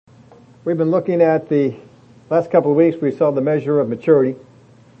We've been looking at the last couple of weeks. We saw the measure of maturity.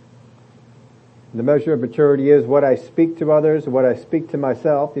 The measure of maturity is what I speak to others, what I speak to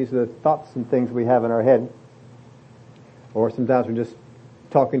myself. These are the thoughts and things we have in our head. Or sometimes we're just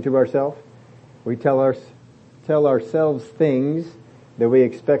talking to ourselves. We tell ourselves things that we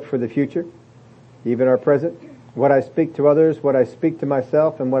expect for the future, even our present. What I speak to others, what I speak to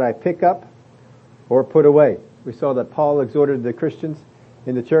myself, and what I pick up or put away. We saw that Paul exhorted the Christians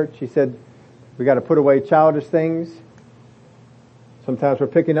in the church. He said, we got to put away childish things. Sometimes we're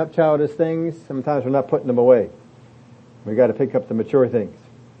picking up childish things. Sometimes we're not putting them away. We got to pick up the mature things.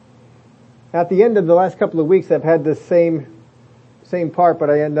 At the end of the last couple of weeks, I've had this same part,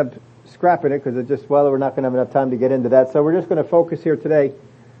 but I end up scrapping it because it just, we're not going to have enough time to get into that. So we're just going to focus here today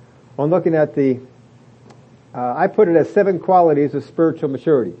on looking at I put it as 7 qualities of spiritual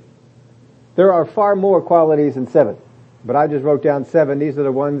maturity. There are far more qualities than 7, but I just wrote down 7. These are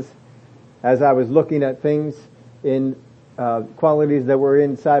the ones as I was looking at things in qualities that were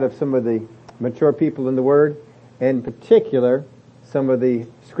inside of some of the mature people in the Word, and in particular, some of the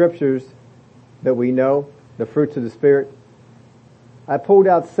scriptures that we know, the fruits of the Spirit. I pulled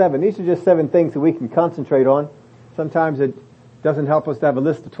out 7. These are just 7 things that we can concentrate on. Sometimes it doesn't help us to have a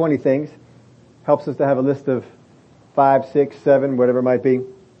list of 20 things. Helps us to have a list of 5, 6, 7, whatever it might be.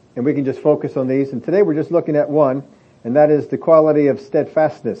 And we can just focus on these. And today we're just looking at one, and that is the quality of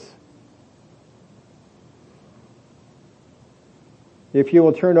steadfastness. If you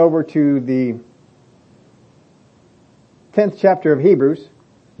will turn over to the 10th chapter of Hebrews,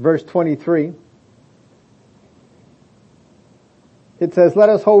 verse 23. It says, let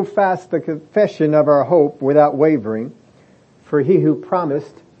us hold fast the confession of our hope without wavering, for he who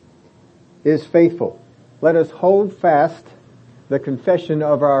promised is faithful. Let us hold fast the confession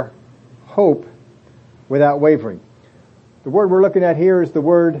of our hope without wavering. The word we're looking at here is the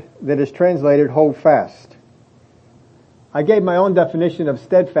word that is translated hold fast. I gave my own definition of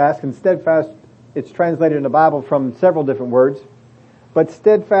steadfast, and steadfast, it's translated in the Bible from several different words. But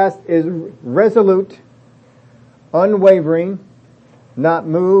steadfast is resolute, unwavering, not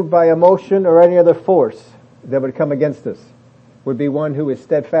moved by emotion or any other force that would come against us, would be one who is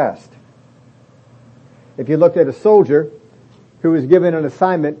steadfast. If you looked at a soldier who was given an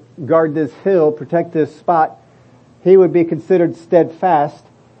assignment, guard this hill, protect this spot, he would be considered steadfast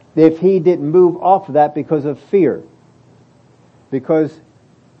if he didn't move off of that because of fear, because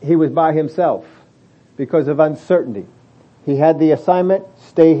he was by himself, because of uncertainty. He had the assignment,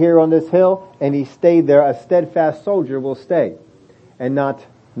 stay here on this hill, and he stayed there. A steadfast soldier will stay and not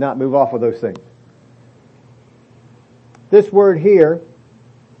move off of those things. This word here,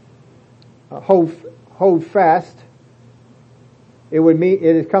 hold fast,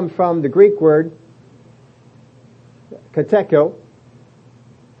 it comes from the Greek word kateko,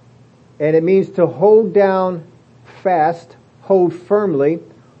 and it means to hold down fast, hold firmly,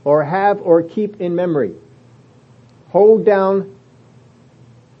 or have or keep in memory. Hold down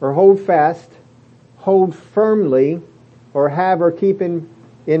or hold fast, hold firmly, or have or keep in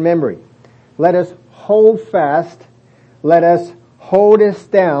memory. Let us hold fast, let us hold this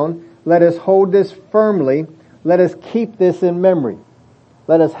down, let us hold this firmly, let us keep this in memory.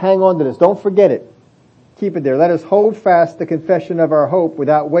 Let us hang on to this. Don't forget it. Keep it there. Let us hold fast the confession of our hope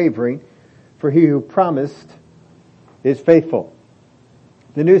without wavering, for he who promised is faithful.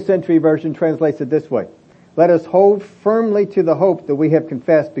 The New Century Version translates it this way. Let us hold firmly to the hope that we have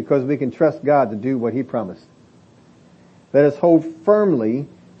confessed, because we can trust God to do what he promised. Let us hold firmly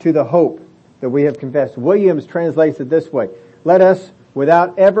to the hope that we have confessed. Williams translates it this way. Let us,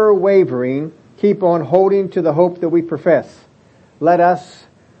 without ever wavering, keep on holding to the hope that we profess. Let us,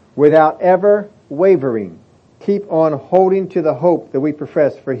 without ever wavering, keep on holding to the hope that we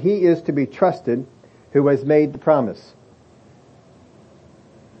profess, for he is to be trusted who has made the promise.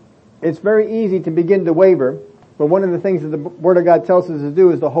 It's very easy to begin to waver, but one of the things that the Word of God tells us to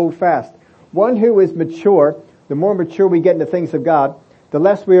do is to hold fast. One who is mature, the more mature we get in the things of God, the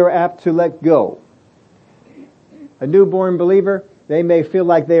less we are apt to let go. A newborn believer, they may feel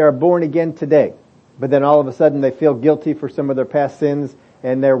like they are born again today, but then all of a sudden they feel guilty for some of their past sins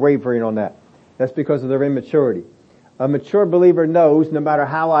and they're wavering on that. That's because of their immaturity. A mature believer knows no matter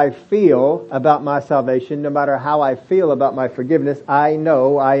how I feel about my salvation, no matter how I feel about my forgiveness, I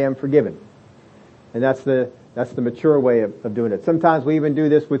know I am forgiven. And that's the mature way of doing it. Sometimes we even do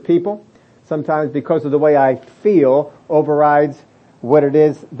this with people. Sometimes because of the way I feel overrides what it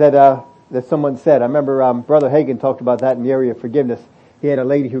is that someone said. I remember Brother Hagin talked about that in the area of forgiveness. He had a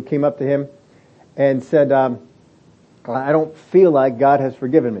lady who came up to him and said, I don't feel like God has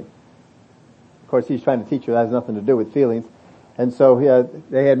forgiven me. Of course, he's trying to teach her that has nothing to do with feelings. And so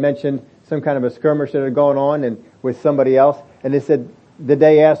they had mentioned some kind of a skirmish that had gone on and with somebody else. And they said, did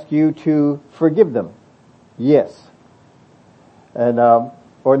they ask you to forgive them? Yes. And,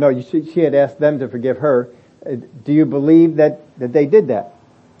 or no, she had asked them to forgive her. Do you believe that they did that?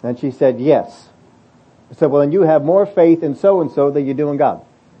 And she said, yes. I said, well, then you have more faith in so-and-so than you do in God.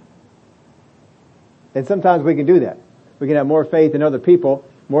 And sometimes we can do that. We can have more faith in other people,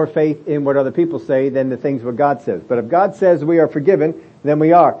 more faith in what other people say than the things what God says. But if God says we are forgiven, then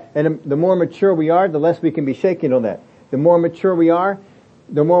we are. And the more mature we are, the less we can be shaken on that. The more mature we are,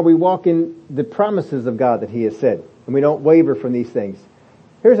 the more we walk in the promises of God that He has said. And we don't waver from these things.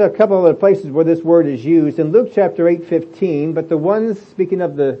 Here's a couple of places where this word is used. In Luke chapter 8:15, but the ones, speaking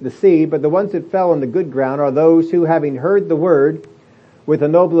of the seed, but the ones that fell on the good ground are those who, having heard the word, with a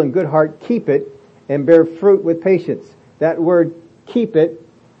noble and good heart, keep it and bear fruit with patience. That word, keep it,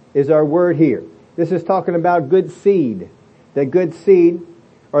 is our word here. This is talking about good seed. The good seed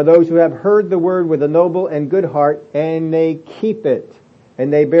are those who have heard the word with a noble and good heart, and they keep it,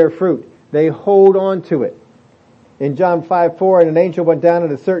 and they bear fruit. They hold on to it. In John 5:4, and an angel went down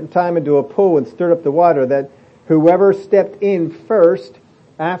at a certain time into a pool and stirred up the water, that whoever stepped in first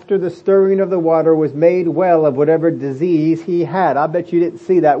after the stirring of the water was made well of whatever disease he had. I bet you didn't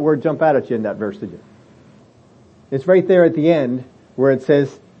see that word jump out at you in that verse, did you? It's right there at the end where it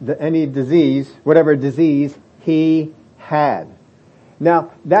says that any disease, whatever disease he had.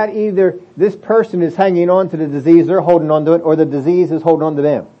 Now, that either this person is hanging on to the disease, they're holding on to it, or the disease is holding on to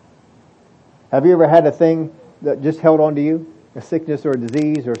them. Have you ever had a thing that just held on to you? A sickness or a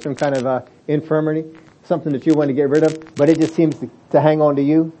disease or some kind of infirmity? Something that you want to get rid of, but it just seems to hang on to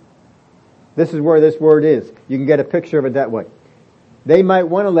you? This is where this word is. You can get a picture of it that way. They might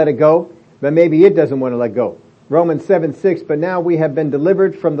want to let it go, but maybe it doesn't want to let go. Romans 7:6, but now we have been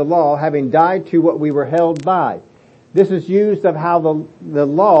delivered from the law, having died to what we were held by. This is used of how the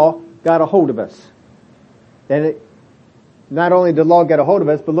law got a hold of us. And not only did the law get a hold of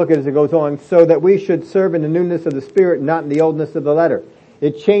us, but look at it as it goes on, so that we should serve in the newness of the Spirit, not in the oldness of the letter.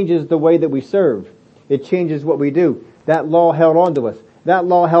 It changes the way that we serve. It changes what we do. That law held on to us. That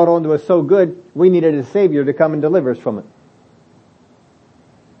law held on to us so good, we needed a Savior to come and deliver us from it.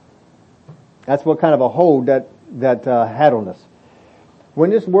 That's what kind of a hold that had on us. When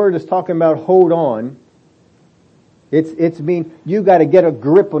this word is talking about hold on, it's mean you got to get a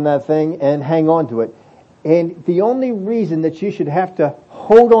grip on that thing and hang on to it. And the only reason that you should have to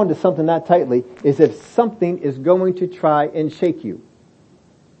hold on to something that tightly is if something is going to try and shake you.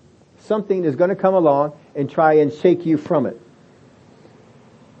 Something is going to come along and try and shake you from it.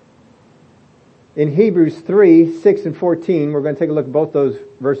 In Hebrews 3:6 and 14, we're going to take a look at both those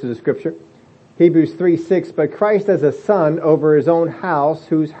verses of Scripture. Hebrews 3:6, but Christ as a son over his own house,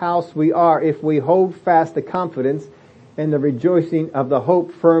 whose house we are, if we hold fast the confidence and the rejoicing of the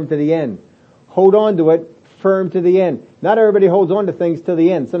hope firm to the end. Hold on to it firm to the end. Not everybody holds on to things to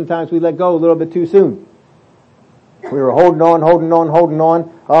the end. Sometimes we let go a little bit too soon. We were holding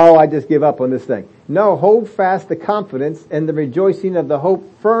on. Oh, I just give up on this thing. No, hold fast the confidence and the rejoicing of the hope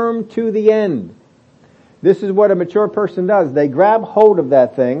firm to the end. This is what a mature person does. They grab hold of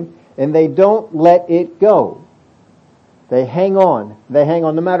that thing and they don't let it go. They hang on. They hang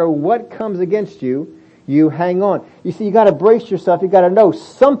on. No matter what comes against you, you hang on. You see, you got to brace yourself. You got to know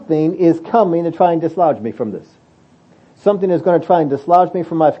something is coming to try and dislodge me from this. Something is going to try and dislodge me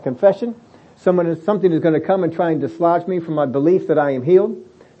from my confession. Something is going to come and try and dislodge me from my belief that I am healed.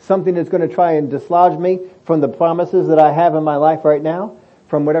 Something is going to try and dislodge me from the promises that I have in my life right now,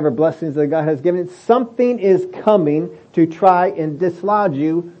 from whatever blessings that God has given. Something is coming to try and dislodge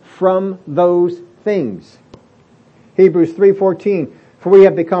you from those things. Hebrews 3:14, for we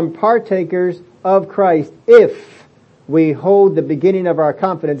have become partakers of Christ if we hold the beginning of our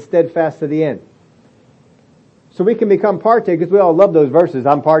confidence steadfast to the end. So we can become partakers. We all love those verses.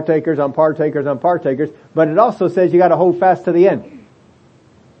 I'm partakers. But it also says you got to hold fast to the end.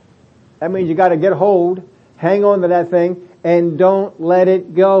 That means you got to get hold, hang on to that thing, and don't let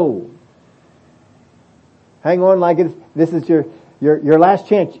it go. Hang on like this is your last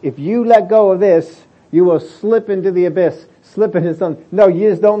chance. If you let go of this, you will slip into the abyss. Slip into something. No, you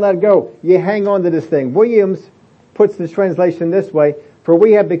just don't let it go. You hang on to this thing. Williams puts this translation this way, for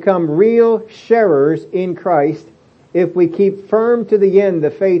we have become real sharers in Christ if we keep firm to the end the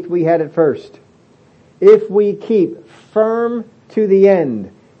faith we had at first. If we keep firm to the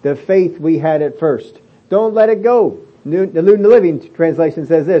end the faith we had at first. Don't let it go. The New Living Translation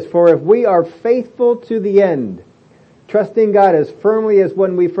says this, for if we are faithful to the end, trusting God as firmly as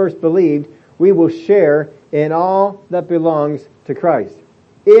when we first believed, we will share in all that belongs to Christ.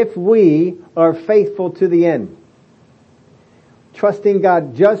 If we are faithful to the end. trusting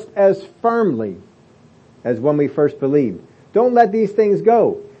God just as firmly as when we first believed. Don't let these things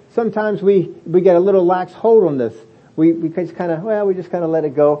go. Sometimes we get a little lax hold on this. We just kind of let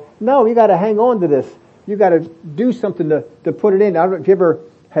it go. No, you got to hang on to this. You got to do something to put it in. I don't know if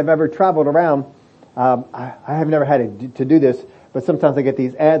you have ever traveled around. I have never had to do this, but sometimes I get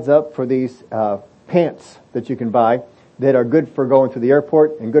these ads up for these pants that you can buy that are good for going to the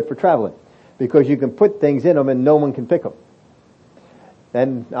airport and good for traveling, because you can put things in them and no one can pick them.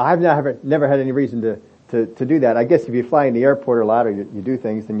 And I've never had any reason to do that. I guess if you fly in the airport a lot or you do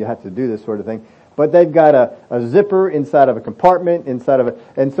things, then you have to do this sort of thing. But they've got a zipper inside of a compartment, and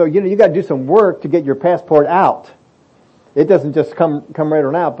so you got to do some work to get your passport out. It doesn't just come right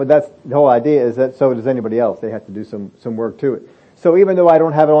on out, but that's the whole idea, is that so does anybody else. They have to do some work to it. So even though I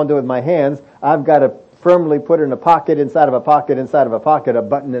don't have it onto with my hands, I've got to firmly put it in a pocket, inside of a pocket, inside of a pocket, a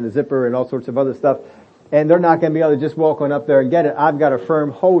button and a zipper and all sorts of other stuff. And they're not going to be able to just walk on up there and get it. I've got a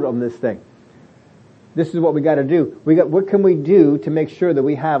firm hold on this thing. This is what we got to do. What can we do to make sure that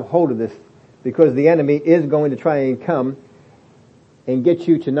we have hold of this? Because the enemy is going to try and come and get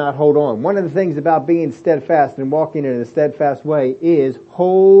you to not hold on. One of the things about being steadfast and walking in a steadfast way is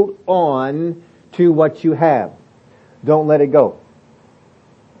hold on to what you have. Don't let it go.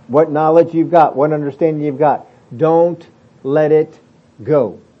 What knowledge you've got, what understanding you've got, don't let it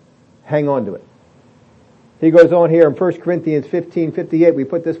go. Hang on to it. He goes on here in 1 Corinthians 15:58. We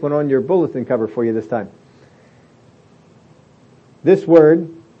put this one on your bulletin cover for you this time. This word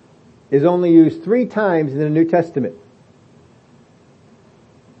is only used 3 times in the New Testament.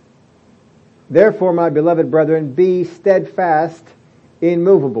 Therefore, my beloved brethren, be steadfast,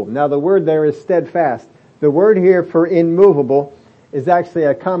 immovable. Now the word there is steadfast. The word here for immovable is actually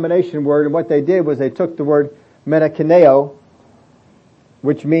a combination word, and what they did was they took the word metakineo,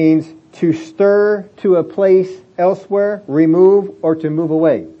 which means to stir to a place elsewhere, remove, or to move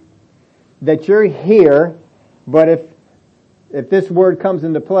away. That you're here, but if this word comes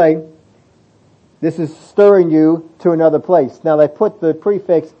into play, this is stirring you to another place. Now they put the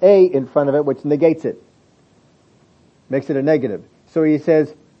prefix a in front of it, which negates it. Makes it a negative. So he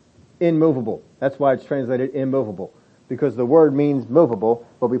says immovable. That's why it's translated immovable. Because the word means movable,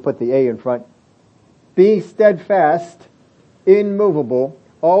 but we put the a in front. Be steadfast, immovable,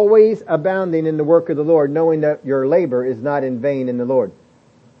 always abounding in the work of the Lord, knowing that your labor is not in vain in the Lord.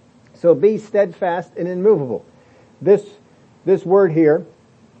 So be steadfast and immovable. This word here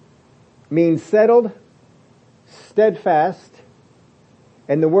means settled, steadfast,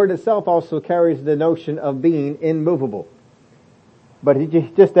 and the word itself also carries the notion of being immovable. But he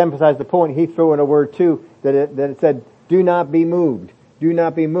just emphasized the point. He threw in a word too that it said, do not be moved, do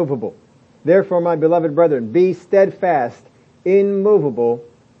not be movable. Therefore, my beloved brethren, be steadfast, immovable,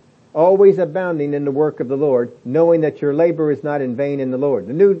 always abounding in the work of the Lord, knowing that your labor is not in vain in the Lord.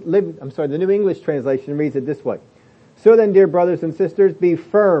 The New English translation reads it this way. So then, dear brothers and sisters, be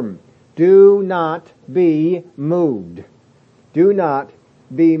firm. Do not be moved. Do not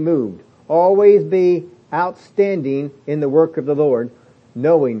be moved. Always be outstanding in the work of the Lord,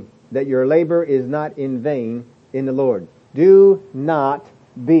 knowing that your labor is not in vain in the Lord. Do not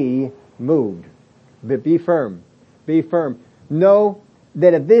be moved. But be firm. Be firm. Know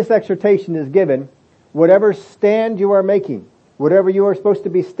that if this exhortation is given, whatever stand you are making, whatever you are supposed to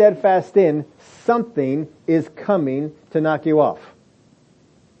be steadfast in, something is coming to knock you off.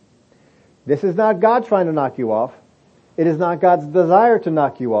 This is not God trying to knock you off. It is not God's desire to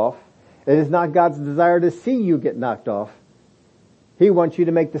knock you off. It is not God's desire to see you get knocked off. He wants you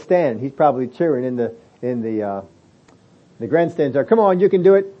to make the stand. He's probably cheering in the grandstands there. Come on, you can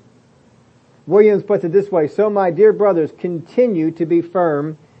do it. Williams puts it this way. So my dear brothers, continue to be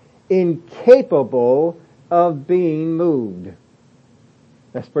firm, incapable of being moved.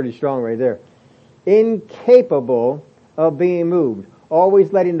 That's pretty strong right there. Incapable of being moved.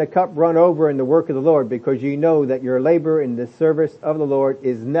 Always letting the cup run over in the work of the Lord, because you know that your labor in the service of the Lord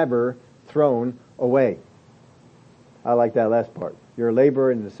is never thrown away. I like that last part. Your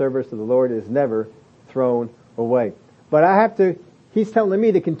labor in the service of the Lord is never thrown away. But he's telling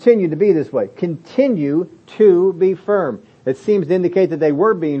me to continue to be this way. Continue to be firm. It seems to indicate that they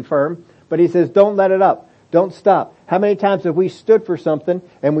were being firm, but he says don't let it up. Don't stop. How many times have we stood for something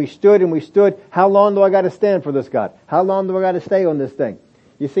and we stood and we stood? How long do I got to stand for this, God? How long do I got to stay on this thing?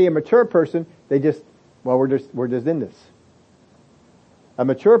 You see, a mature person, we're just in this. A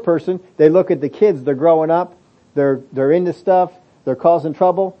mature person, they look at the kids, they're growing up, they're into stuff, they're causing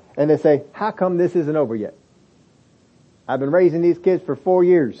trouble, and they say, how come this isn't over yet? I've been raising these kids for 4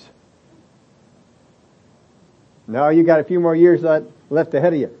 years. No, you got a few more years left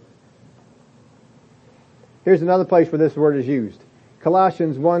ahead of you. Here's another place where this word is used.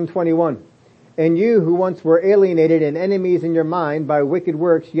 Colossians 1:21. And you who once were alienated and enemies in your mind by wicked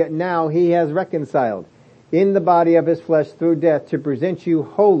works, yet now he has reconciled in the body of his flesh through death to present you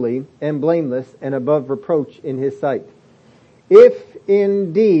holy and blameless and above reproach in his sight. If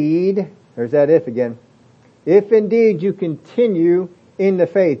indeed, there's that if again, if indeed you continue in the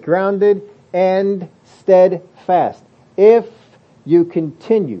faith, grounded and steadfast. If you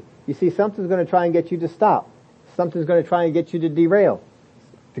continue. You see, something's going to try and get you to stop. Something's going to try and get you to derail,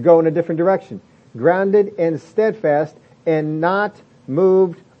 to go in a different direction. Grounded and steadfast and not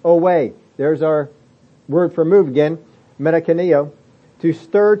moved away. There's our word for move again, metakaneo, to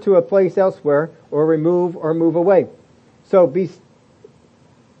stir to a place elsewhere or remove or move away. So be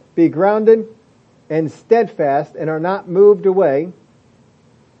grounded and steadfast and are not moved away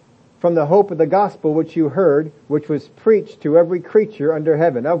from the hope of the gospel which you heard, which was preached to every creature under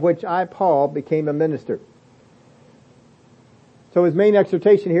heaven, of which I, Paul, became a minister. So his main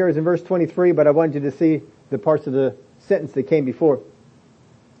exhortation here is in verse 23, but I wanted you to see the parts of the sentence that came before.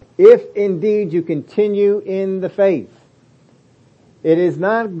 If indeed you continue in the faith, it is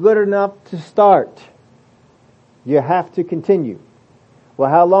not good enough to start. You have to continue. Well,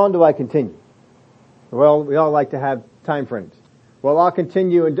 how long do I continue? Well, we all like to have time frames. Well, I'll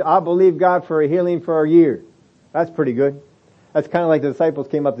continue and I'll believe God for a healing for a year. That's pretty good. That's kind of like the disciples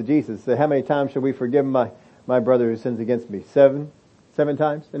came up to Jesus and said, how many times shall we forgive my brother who sins against me? Seven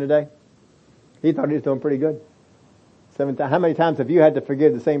times in a day? He thought he was doing pretty good. 7 times. How many times have you had to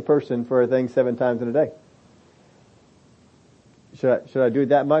forgive the same person for a thing 7 times in a day? Should I do it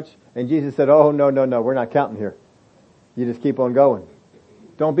that much? And Jesus said, oh, no, we're not counting here. You just keep on going.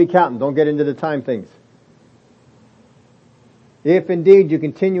 Don't be counting. Don't get into the time things. If indeed you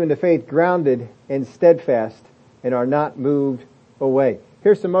continue in the faith, grounded and steadfast, and are not moved away.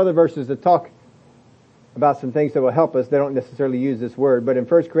 Here's some other verses that talk about some things that will help us. They don't necessarily use this word, but in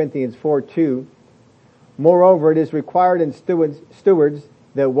 1 Corinthians 4:2, moreover, it is required in stewards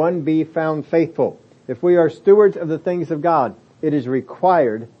that one be found faithful. If we are stewards of the things of God, it is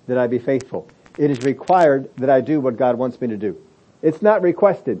required that I be faithful. It is required that I do what God wants me to do. It's not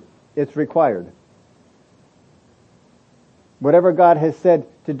requested. It's required. Whatever God has said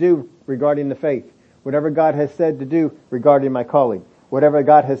to do regarding the faith, whatever God has said to do regarding my calling, whatever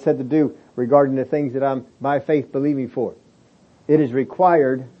God has said to do regarding the things that I'm by faith believing for, it is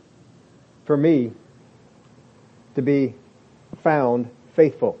required for me to be found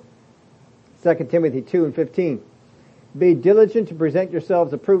faithful. 2 Timothy 2:15. Be diligent to present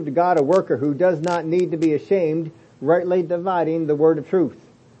yourselves approved to God, a worker who does not need to be ashamed, rightly dividing the word of truth.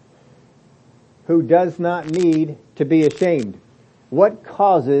 Who does not need to be ashamed. What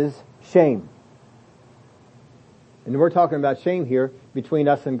causes shame? And we're talking about shame here between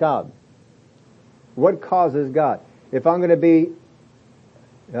us and God. What causes God? If I'm going to be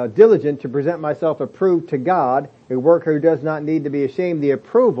diligent to present myself approved to God, a worker who does not need to be ashamed, the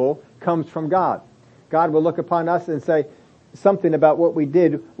approval comes from God. God will look upon us and say, something about what we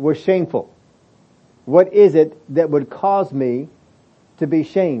did was shameful. What is it that would cause me to be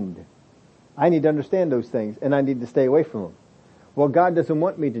shamed? I need to understand those things, and I need to stay away from them. Well, God doesn't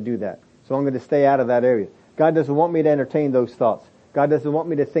want me to do that, so I'm going to stay out of that area. God doesn't want me to entertain those thoughts. God doesn't want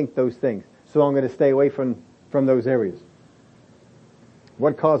me to think those things, so I'm going to stay away from those areas.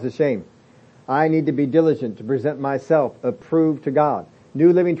 What causes shame? I need to be diligent to present myself approved to God.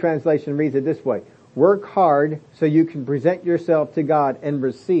 New Living Translation reads it this way. Work hard so you can present yourself to God and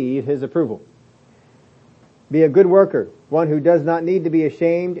receive His approval. Be a good worker, one who does not need to be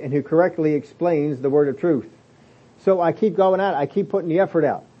ashamed and who correctly explains the word of truth. So I keep going out. I keep putting the effort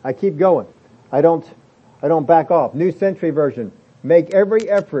out. I keep going. I don't back off. New Century Version. Make every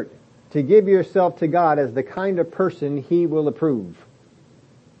effort to give yourself to God as the kind of person He will approve.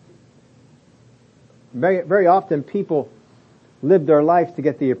 Very, very often people live their life to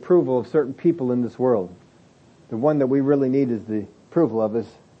get the approval of certain people in this world. The one that we really need is the approval of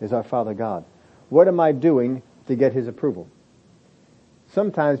is our Father God. What am I doing to get His approval?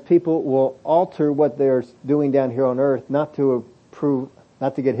 Sometimes people will alter what they're doing down here on earth not to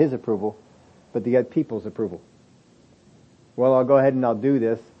get His approval, but to get people's approval. Well, I'll go ahead and I'll do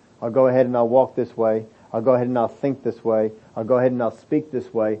this. I'll go ahead and I'll walk this way. I'll go ahead and I'll think this way. I'll go ahead and I'll speak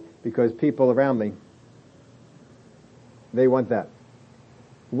this way because people around me, they want that.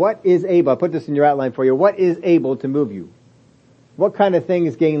 What is able, I'll put this in your outline for you, what is able to move you? What kind of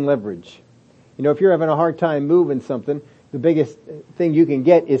things gain leverage? You know, if you're having a hard time moving something, the biggest thing you can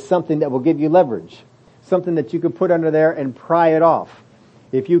get is something that will give you leverage. Something that you can put under there and pry it off.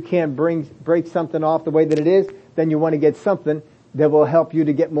 If you can't break something off the way that it is, then you want to get something that will help you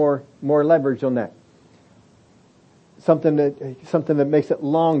to get more leverage on that. something that makes it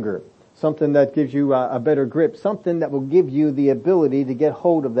longer, something that gives you a better grip, something that will give you the ability to get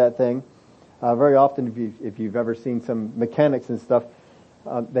hold of that thing. Very often, if you've ever seen some mechanics and stuff,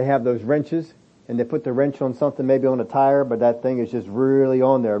 they have those wrenches, and they put the wrench on something, maybe on a tire, but that thing is just really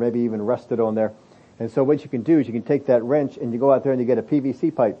on there, maybe even rusted on there. And so what you can do is you can take that wrench and you go out there and you get a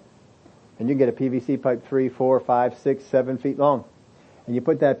PVC pipe. And you can get a PVC pipe 3, 4, 5, 6, 7 feet long. And you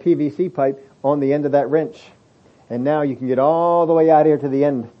put that PVC pipe on the end of that wrench. And now you can get all the way out here to the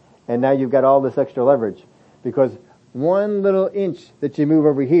end. And now you've got all this extra leverage. Because one little inch that you move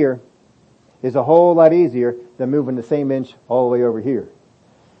over here is a whole lot easier than moving the same inch all the way over here.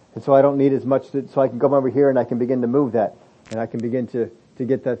 And so I don't need as much, so I can come over here and I can begin to move that. And I can begin to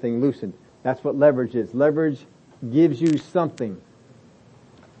get that thing loosened. That's what leverage is. Leverage gives you something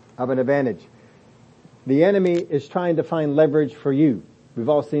of an advantage. The enemy is trying to find leverage for you. We've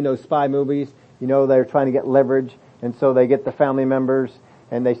all seen those spy movies. You know, they're trying to get leverage, and so they get the family members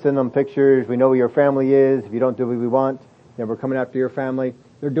and they send them pictures. We know who your family is. If you don't do what we want, then we're coming after your family.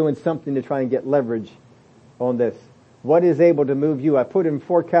 They're doing something to try and get leverage on this. What is able to move you? I put in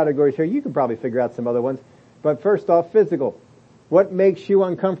 4 categories here. You can probably figure out some other ones. But first off, physical. What makes you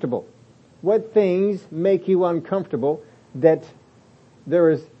uncomfortable? What things make you uncomfortable that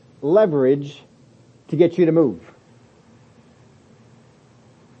there is leverage to get you to move?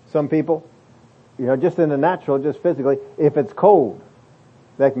 Some people, you know, just in the natural, just physically, if it's cold,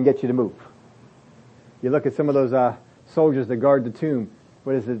 that can get you to move. You look at some of those soldiers that guard the tomb.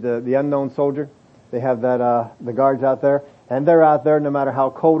 What is it? The unknown soldier? They have that the guards out there, and they're out there no matter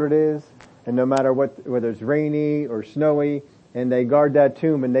how cold it is, and no matter whether it's rainy or snowy, and they guard that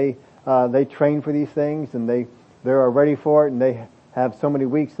tomb, and they train for these things, and they're ready for it, and they have so many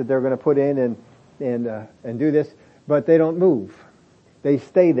weeks that they're going to put in and do this, but they don't move. They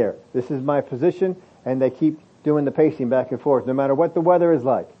stay there. This is my position, and they keep doing the pacing back and forth. No matter what the weather is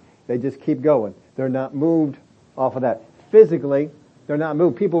like, they just keep going. They're not moved off of that. Physically, they're not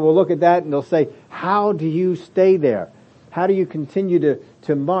moved. People will look at that and they'll say, how do you stay there? How do you continue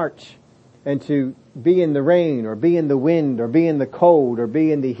to march and to be in the rain or be in the wind or be in the cold or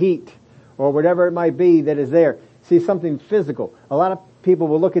be in the heat or whatever it might be that is there? See, something physical. A lot of people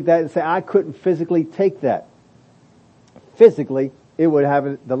will look at that and say, I couldn't physically take that. Physically, it would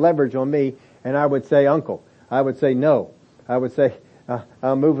have the leverage on me, and I would say, uncle. I would say, no. I would say,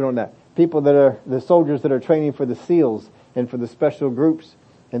 I'm moving on that. People that are, the soldiers that are training for the SEALs and for the special groups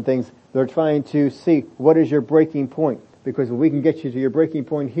and things, they're trying to see what is your breaking point. Because if we can get you to your breaking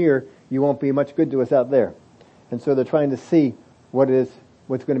point here, you won't be much good to us out there. And so they're trying to see what's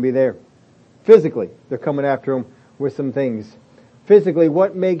going to be there. Physically, they're coming after them with some things. Physically,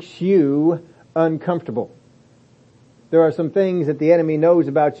 what makes you uncomfortable? There are some things that the enemy knows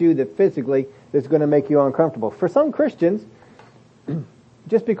about you that physically is going to make you uncomfortable. For some Christians,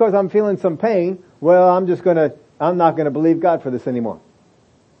 just because I'm feeling some pain, well, I'm not going to believe God for this anymore.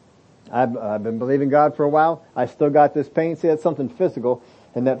 I've been believing God for a while. I still got this pain. See, that's something physical,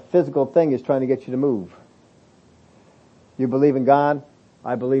 and that physical thing is trying to get you to move. You believe in God.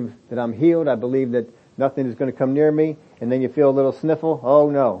 I believe that I'm healed. I believe that nothing is going to come near me. And then you feel a little sniffle.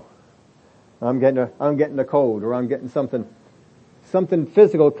 Oh no, I'm getting a cold, or I'm getting something. Something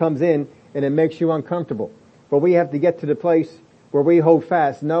physical comes in and it makes you uncomfortable. But we have to get to the place where we hold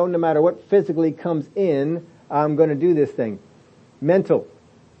fast. No matter what physically comes in, I'm going to do this thing. Mental.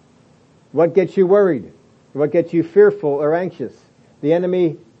 What gets you worried? What gets you fearful or anxious? The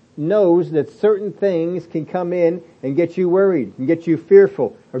enemy knows that certain things can come in and get you worried, and get you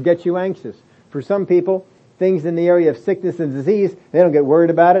fearful, or get you anxious. For some people, things in the area of sickness and disease, they don't get worried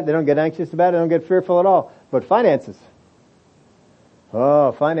about it, they don't get anxious about it, they don't get fearful at all. But finances.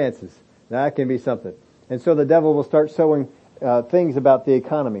 Oh, finances. That can be something. And so the devil will start sowing things about the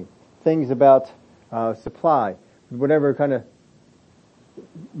economy, things about supply, whatever it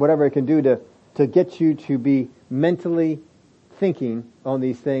can do to get you to be mentally thinking on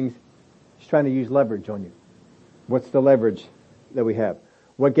these things. He's trying to use leverage on you. What's the leverage that we have?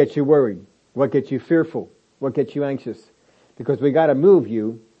 What gets you worried? What gets you fearful? What gets you anxious? Because we got to move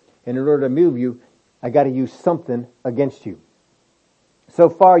you, and in order to move you, I got to use something against you. So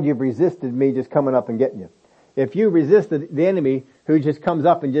far, you've resisted me just coming up and getting you. If you resisted the enemy who just comes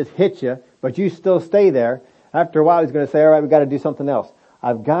up and just hits you, but you still stay there, after a while he's going to say, all right, we've got to do something else.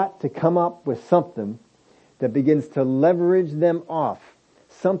 I've got to come up with something that begins to leverage them off.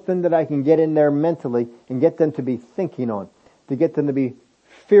 Something that I can get in there mentally and get them to be thinking on, to get them to be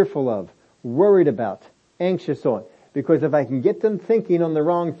fearful of, worried about, anxious on. Because if I can get them thinking on the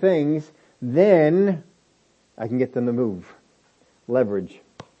wrong things, then I can get them to move. Leverage.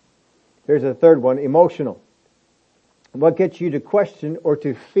 Here's a third one, emotional. What gets you to question or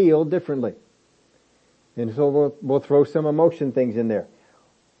to feel differently? And so we'll throw some emotion things in there.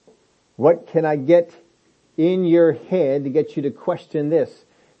 What can I get in your head to get you to question this?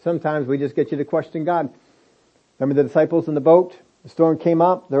 Sometimes we just get you to question God. Remember the disciples in the boat? The storm came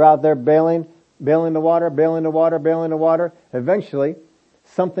up. They're out there bailing the water. Eventually,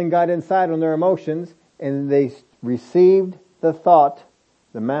 something got inside on their emotions, and they received the thought,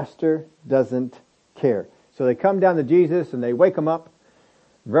 the master doesn't care. So they come down to Jesus and they wake him up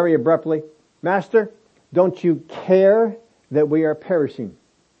very abruptly. Master, don't you care that we are perishing?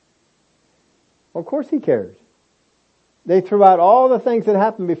 Well, of course he cares. They threw out all the things that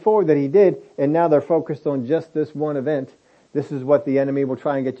happened before that he did, and now they're focused on just this one event. This is what the enemy will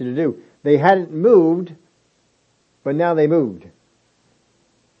try and get you to do. They hadn't moved, but now they moved.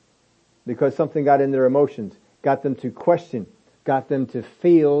 Because something got in their emotions, got them to question, got them to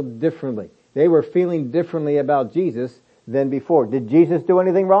feel differently. They were feeling differently about Jesus than before. Did Jesus do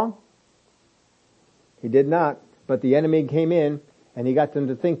anything wrong? He did not, but the enemy came in and he got them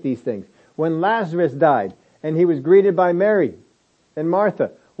to think these things. When Lazarus died and he was greeted by Mary and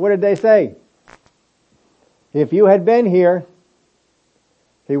Martha, what did they say? If you had been here,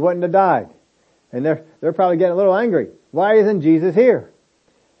 he wouldn't have died. And they're probably getting a little angry. Why isn't Jesus here?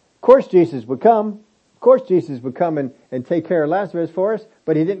 Of course Jesus would come. Of course Jesus would come and take care of Lazarus for us,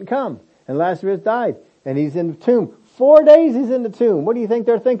 but he didn't come. And Lazarus died. And he's in the tomb. 4 days he's in the tomb. What do you think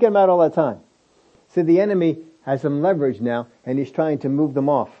they're thinking about all that time? See, the enemy has some leverage now, and he's trying to move them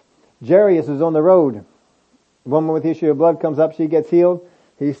off. Jairus is on the road. The woman with the issue of blood comes up, she gets healed.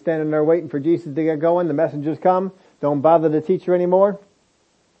 He's standing there waiting for Jesus to get going. The messengers come. Don't bother the teacher anymore.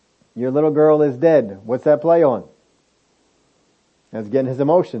 Your little girl is dead. What's that play on? That's getting his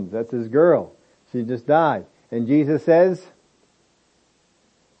emotions. That's his girl. She just died. And Jesus says,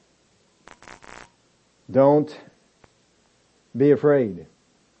 don't be afraid.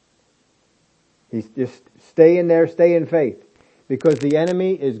 He's just stay in there, stay in faith. Because the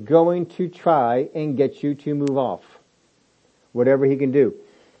enemy is going to try and get you to move off. Whatever he can do.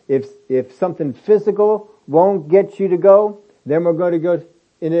 If something physical won't get you to go, then we're going to go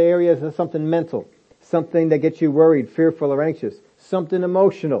into areas of something mental. Something that gets you worried, fearful, or anxious. Something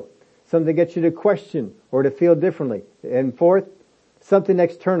emotional. Something that gets you to question or to feel differently. And fourth, something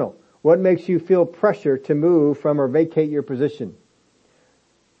external. What makes you feel pressure to move from or vacate your position?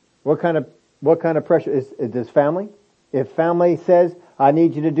 What kind of pressure is this? Family? If family says, I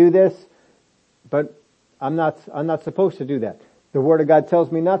need you to do this, but I'm not supposed to do that. The Word of God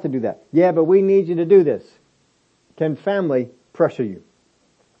tells me not to do that. Yeah, but we need you to do this. Can family pressure you?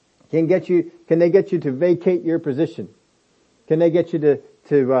 Can they get you to vacate your position? Can they get you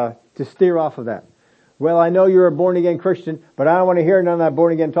to steer off of that? Well, I know you're a born again Christian, but I don't want to hear none of that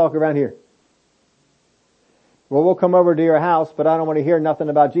born again talk around here. Well, we'll come over to your house, but I don't want to hear nothing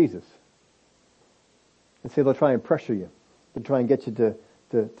about Jesus. And see, they'll try and pressure you. They'll try and get you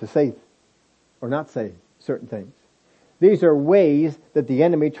to say or not say certain things. These are ways that the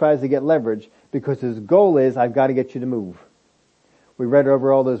enemy tries to get leverage because his goal is, I've got to get you to move. We read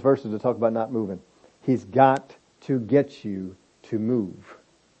over all those verses that talk about not moving. He's got to get you to move.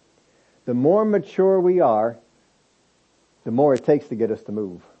 The more mature we are, the more it takes to get us to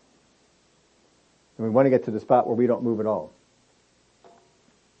move. And we want to get to the spot where we don't move at all.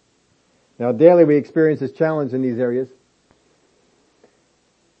 Now, daily we experience this challenge in these areas.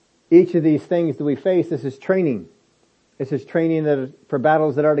 Each of these things that we face, this is training. This is training for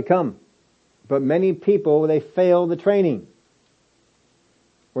battles that are to come. But many people, they fail the training.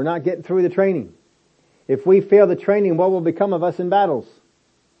 We're not getting through the training. If we fail the training, what will become of us in battles?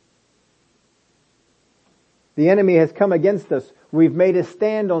 The enemy has come against us. We've made a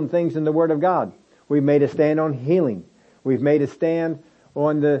stand on things in the Word of God. We've made a stand on healing. We've made a stand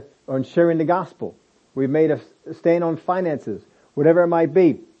on sharing the gospel. We've made a stand on finances. Whatever it might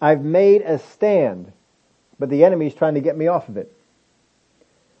be. I've made a stand. But the enemy is trying to get me off of it.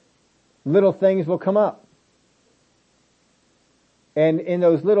 Little things will come up. And in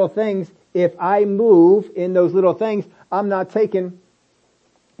those little things, if I move in those little things, I'm not taking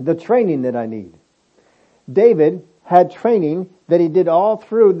the training that I need. David had training that he did all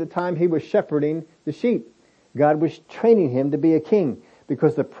through the time he was shepherding the sheep. God was training him to be a king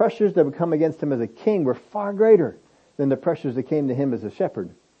because the pressures that would come against him as a king were far greater than the pressures that came to him as a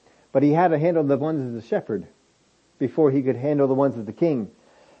shepherd. But he had to handle the ones as a shepherd before he could handle the ones as the king.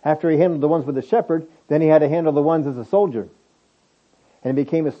 After he handled the ones with the shepherd, then he had to handle the ones as a soldier. And he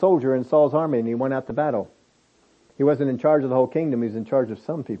became a soldier in Saul's army and he went out to battle. He wasn't in charge of the whole kingdom, he was in charge of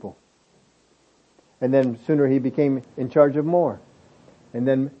some people. And then sooner he became in charge of more. And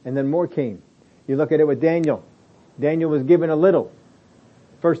then more came. You look at it with Daniel. Daniel was given a little.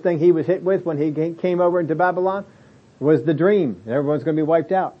 First thing he was hit with when he came over into Babylon was the dream. Everyone's going to be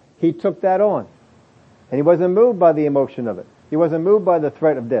wiped out. He took that on. And he wasn't moved by the emotion of it. He wasn't moved by the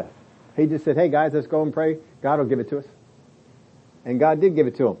threat of death. He just said, hey guys, let's go and pray. God will give it to us. And God did give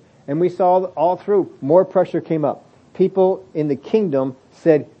it to him. And we saw all through, more pressure came up. People in the kingdom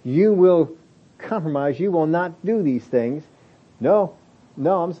said, you will compromise. You will not do these things. No,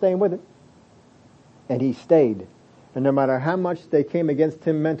 I'm staying with it. And he stayed. And no matter how much they came against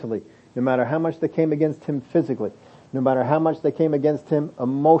him mentally, no matter how much they came against him physically, no matter how much they came against him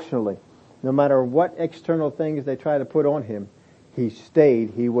emotionally, no matter what external things they tried to put on him, he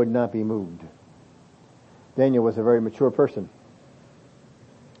stayed. He would not be moved. Daniel was a very mature person.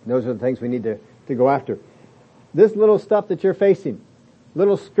 Those are the things we need to go after. This little stuff that you're facing,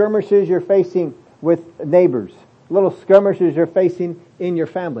 little skirmishes you're facing with neighbors, little skirmishes you're facing in your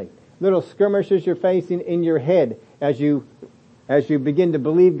family, little skirmishes you're facing in your head as you begin to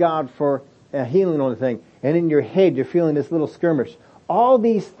believe God for a healing on a thing, and in your head you're feeling this little skirmish. All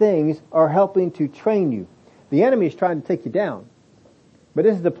these things are helping to train you. The enemy is trying to take you down, but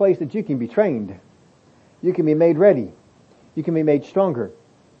this is the place that you can be trained. You can be made ready. You can be made stronger.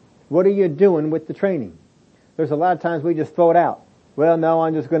 What are you doing with the training? There's a lot of times we just throw it out. Well, no,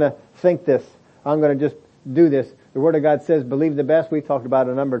 I'm just going to think this. I'm going to just do this. The Word of God says, believe the best. We've talked about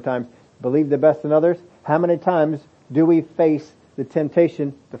it a number of times. Believe the best in others. How many times do we face the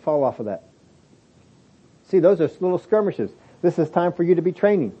temptation to fall off of that? See, those are little skirmishes. This is time for you to be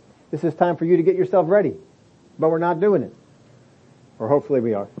training. This is time for you to get yourself ready. But we're not doing it. Or hopefully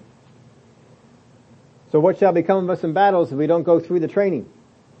we are. So what shall become of us in battles if we don't go through the training?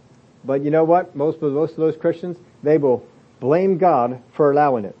 But you know what? Most of those Christians, they will blame God for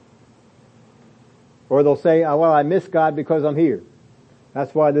allowing it. Or they'll say, oh, well, I miss God because I'm here.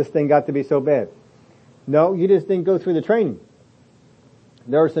 That's why this thing got to be so bad. No, you just didn't go through the training.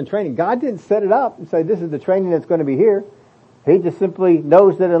 There was some training. God didn't set it up and say, this is the training that's going to be here. He just simply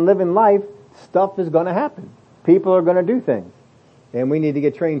knows that in living life, stuff is going to happen. People are going to do things. And we need to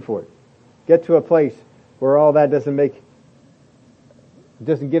get trained for it. Get to a place where all that doesn't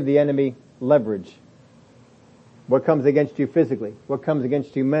give the enemy leverage. What comes against you physically? What comes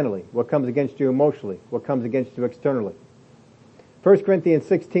against you mentally? What comes against you emotionally? What comes against you externally? 1 Corinthians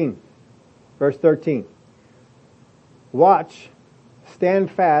 16, verse 13. Watch, stand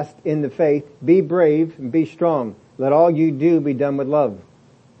fast in the faith, be brave, and be strong. Let all you do be done with love.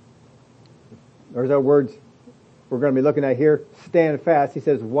 There's our words we're going to be looking at here. Stand fast. He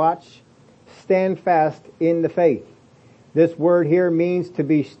says, watch, stand fast in the faith. This word here means to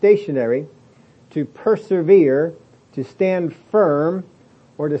be stationary, to persevere, to stand firm,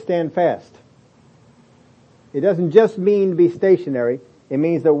 or to stand fast. It doesn't just mean to be stationary. It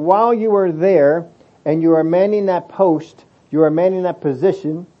means that while you are there and you are manning that post, you are manning that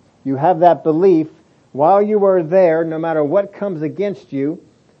position, you have that belief, while you are there, no matter what comes against you,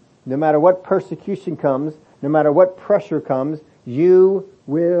 no matter what persecution comes, no matter what pressure comes, you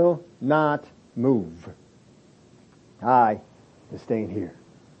will not move. I am staying here.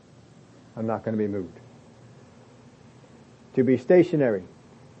 I'm not going to be moved. To be stationary,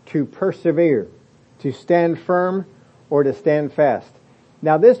 to persevere, to stand firm, or to stand fast.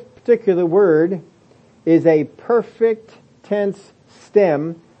 Now this particular word is a perfect tense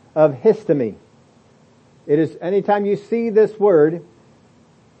stem of histemi. It is, anytime you see this word,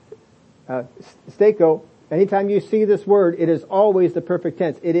 steko, anytime you see this word, it is always the perfect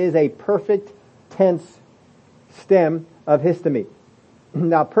tense. It is a perfect tense stem of histemi.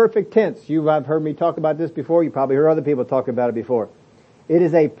 Now, perfect tense, I've heard me talk about this before. You probably heard other people talk about it before. It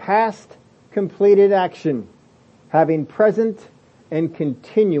is a past completed action having present and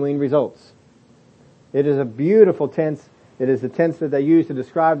continuing results. It is a beautiful tense. It is the tense that they use to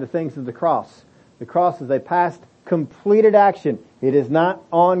describe the things of the cross. The cross is a past completed action. It is not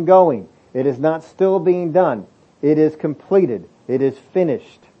ongoing. It is not still being done. It is completed. It is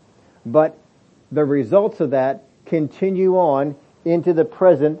finished. But the results of that continue on into the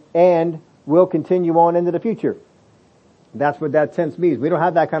present and will continue on into the future. That's what that tense means. We don't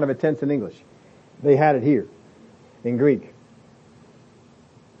have that kind of a tense in English. They had it here in Greek.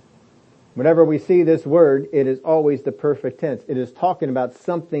 Whenever we see this word, it is always the perfect tense. It is talking about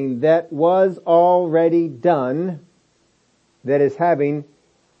something that was already done that is having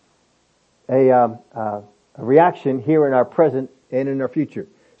a reaction here in our present and in our future.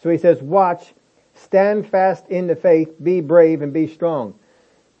 So he says, watch, stand fast in the faith, be brave and be strong.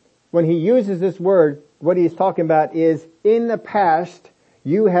 When he uses this word, what he's talking about is in the past,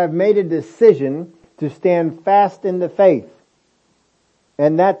 you have made a decision to stand fast in the faith.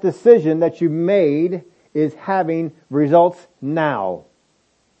 And that decision that you made is having results now.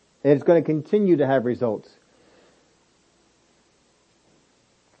 And it's going to continue to have results.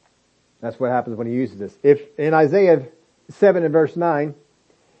 That's what happens when he uses this. If in Isaiah 7 and verse 9,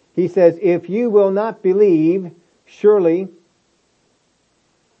 he says, if you will not believe, surely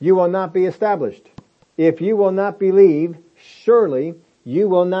you will not be established. If you will not believe, surely you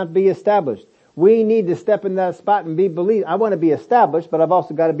will not be established. We need to step in that spot and be believed. I want to be established, but I've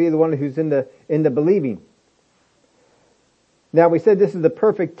also got to be the one who's in the believing. Now we said this is the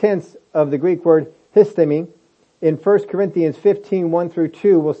perfect tense of the Greek word histemi. In 1 Corinthians 15, 1 through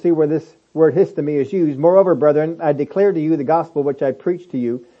 2, we'll see where this word histemi is used. Moreover, brethren, I declare to you the gospel which I preached to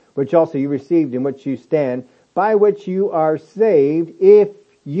you, which also you received, in which you stand, by which you are saved, if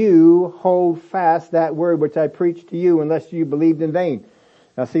you hold fast that word which I preached to you, unless you believed in vain.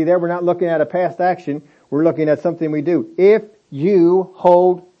 Now see there, we're not looking at a past action, we're looking at something we do. If you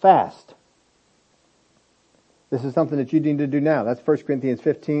hold fast. This is something that you need to do now. That's 1 Corinthians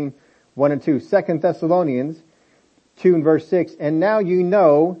 15, 1 and 2. 2 Thessalonians 2 and verse 6. And now you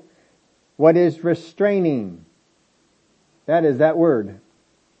know what is restraining. That is that word.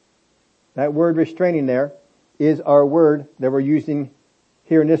 That word restraining there is our word that we're using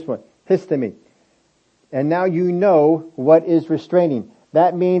here in this one. Histemi. And now you know what is restraining.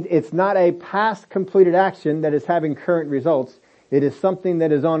 That means it's not a past completed action that is having current results. It is something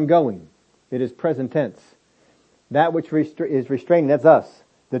that is ongoing. It is present tense. That which is restraining, that's us.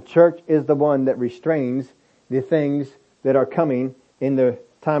 The church is the one that restrains the things that are coming in the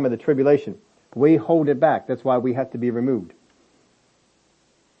time of the tribulation. We hold it back. That's why we have to be removed.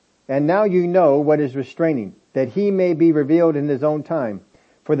 And now you know what is restraining, that he may be revealed in his own time.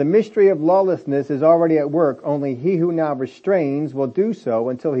 For the mystery of lawlessness is already at work, only he who now restrains will do so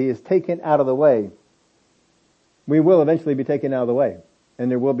until he is taken out of the way. We will eventually be taken out of the way,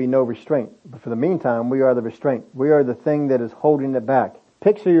 and there will be no restraint. But for the meantime, we are the restraint. We are the thing that is holding it back.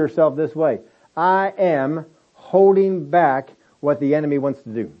 Picture yourself this way. I am holding back what the enemy wants to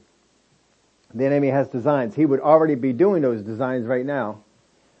do. The enemy has designs. He would already be doing those designs right now,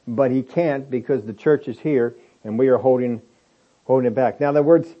 but he can't because the church is here and we are holding it back. Now the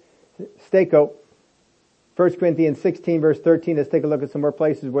word stako, 1 Corinthians 16 verse 13, let's take a look at some more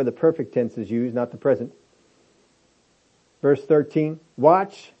places where the perfect tense is used, not the present. Verse 13,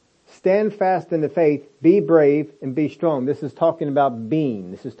 watch, stand fast in the faith, be brave, and be strong. This is talking about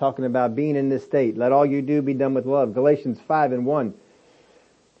being. This is talking about being in this state. Let all you do be done with love. Galatians 5 and 1.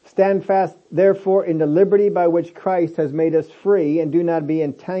 Stand fast, therefore, in the liberty by which Christ has made us free, and do not be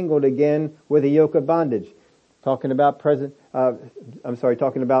entangled again with a yoke of bondage. Talking about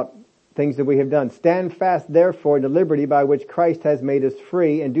talking about things that we have done. Stand fast, therefore, in the liberty by which Christ has made us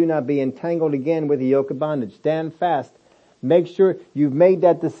free, and do not be entangled again with a yoke of bondage. Stand fast. Make sure you've made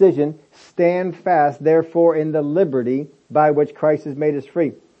that decision. Stand fast, therefore, in the liberty by which Christ has made us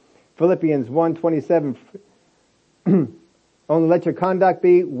free. Philippians 1:27. Only let your conduct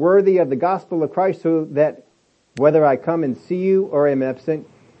be worthy of the gospel of Christ, so that whether I come and see you or am absent,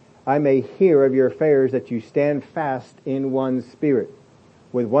 I may hear of your affairs, that you stand fast in one spirit,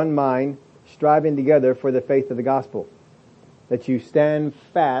 with one mind, striving together for the faith of the gospel. That you stand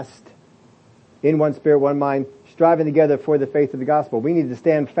fast in one spirit, one mind, striving together for the faith of the gospel. We need to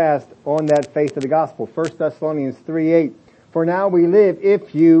stand fast on that faith of the gospel. 1 Thessalonians 3:8. For now we live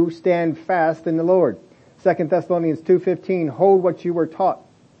if you stand fast in the Lord. 2 Thessalonians 2:15. Hold what you were taught.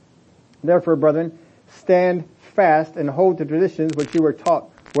 Therefore, brethren, stand fast and hold the traditions which you were taught,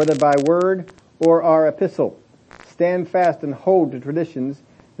 whether by word or our epistle. Stand fast and hold the traditions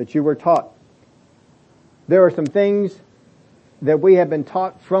that you were taught. There are some things that we have been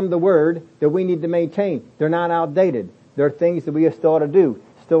taught from the Word that we need to maintain. They're not outdated. They're things that we still ought to do,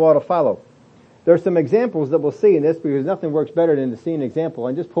 still ought to follow. There are some examples that we'll see in this, because nothing works better than to see an example.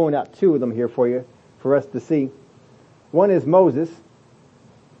 I'm just pulling out two of them here for you, for us to see. One is Moses.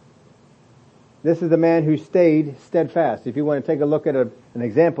 This is the man who stayed steadfast. If you want to take a look at an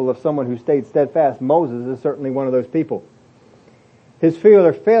example of someone who stayed steadfast, Moses is certainly one of those people. His fear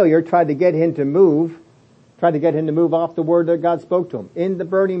of failure tried to get him to move off the word that God spoke to him. In the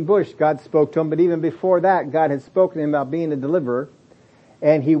burning bush, God spoke to him, but even before that, God had spoken to him about being a deliverer,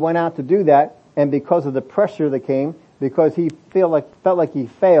 and he went out to do that, and because of the pressure that came, because he felt like he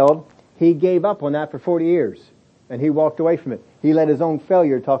failed, he gave up on that for 40 years, and he walked away from it. He let his own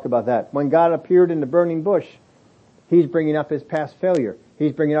failure talk about that. When God appeared in the burning bush, he's bringing up his past failure.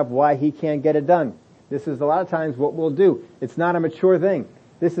 He's bringing up why he can't get it done. This is a lot of times what we'll do. It's not a mature thing.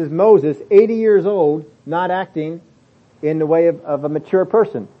 This is Moses, 80 years old, not acting in the way of a mature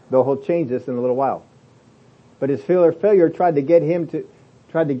person, though he'll change this in a little while. But his fear of failure tried to get him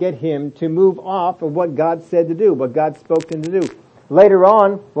tried to get him to move off of what God said to do, what God spoke to him to do. Later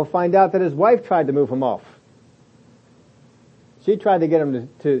on, we'll find out that his wife tried to move him off. She tried to get him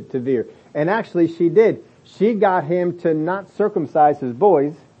to veer. And actually she did. She got him to not circumcise his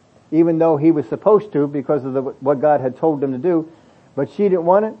boys, even though he was supposed to because of what God had told him to do. But she didn't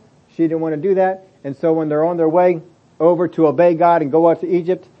want it. She didn't want to do that. And so when they're on their way over to obey God and go out to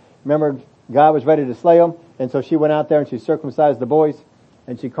Egypt, remember God was ready to slay them. And so she went out there and she circumcised the boys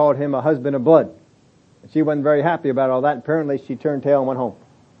and she called him a husband of blood. And she wasn't very happy about all that. Apparently she turned tail and went home.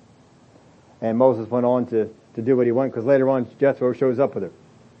 And Moses went on to do what he wanted because later on Jethro shows up with her.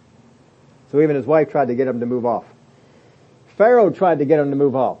 So even his wife tried to get him to move off. Pharaoh tried to get him to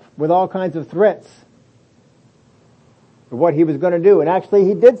move off with all kinds of threats of what he was going to do. And actually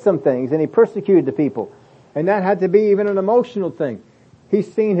he did some things and he persecuted the people. And that had to be even an emotional thing.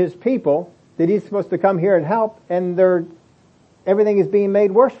 He's seen his people that he's supposed to come here and help and everything is being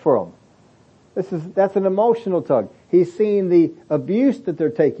made worse for them. That's an emotional tug. He's seeing the abuse that they're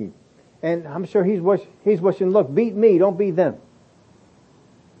taking. And I'm sure he's wishing, look, beat me, don't beat them.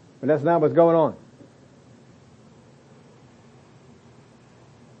 But that's not what's going on.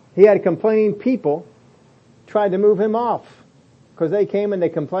 He had complaining people tried to move him off because they came and they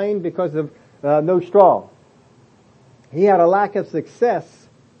complained because of no straw. He had a lack of success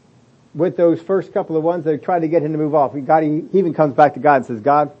with those first couple of ones that tried to get him to move off. He even comes back to God and says,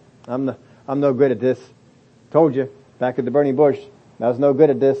 God, I'm no good at this. Told you back at the burning bush, I was no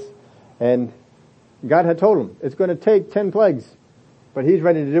good at this. And God had told him it's going to take 10 plagues, but he's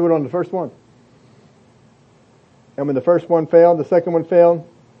ready to do it on the first one. And when the first one failed, the second one failed,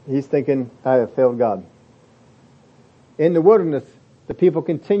 he's thinking, I have failed God. In the wilderness, the people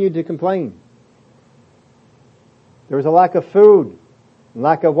continued to complain. There was a lack of food,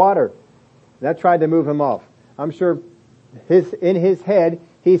 lack of water. That tried to move him off. I'm sure in his head,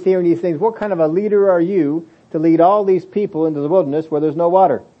 he's hearing these things. What kind of a leader are you to lead all these people into the wilderness where there's no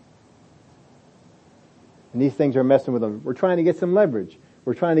water? And these things are messing with him. We're trying to get some leverage.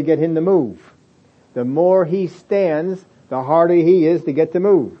 We're trying to get him to move. The more he stands, the harder he is to get to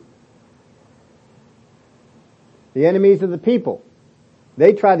move. The enemies of the people,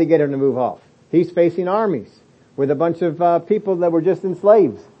 they tried to get him to move off. He's facing armies with a bunch of people that were just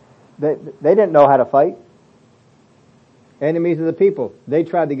enslaved. They didn't know how to fight. Enemies of the people, they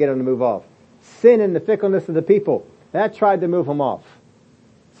tried to get him to move off. Sin and the fickleness of the people, that tried to move him off.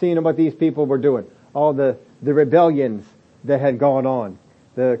 Seeing what these people were doing. All the rebellions that had gone on.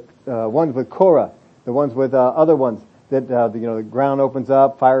 The ones with Korah, the ones with other ones that the ground opens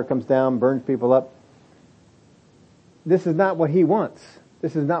up, fire comes down, burns people up. This is not what he wants.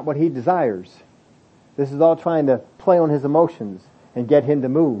 This is not what he desires. This is all trying to play on his emotions and get him to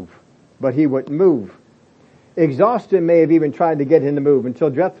move. But he wouldn't move. Exhaustion may have even tried to get him to move until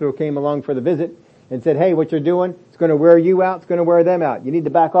Jethro came along for the visit and said, hey, what you're doing, it's going to wear you out, it's going to wear them out. You need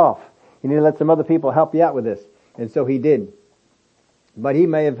to back off. You need to let some other people help you out with this. And so he did. But he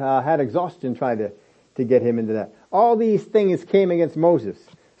may have had exhaustion trying to get him into that. All these things came against Moses.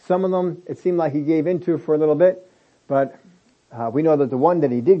 Some of them, it seemed like he gave into for a little bit. But we know that the one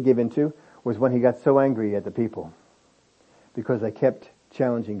that he did give into was when he got so angry at the people. Because they kept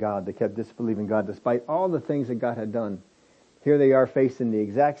challenging God. They kept disbelieving God despite all the things that God had done. Here they are facing the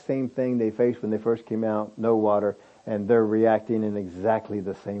exact same thing they faced when they first came out. No water. And they're reacting in exactly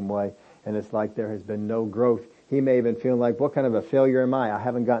the same way. And it's like there has been no growth. He may have been feeling like, what kind of a failure am I? I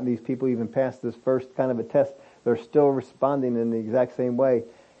haven't gotten these people even past this first kind of a test. They're still responding in the exact same way.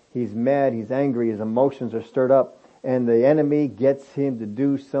 He's mad. He's angry. His emotions are stirred up. And the enemy gets him to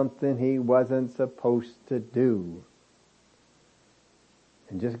do something he wasn't supposed to do.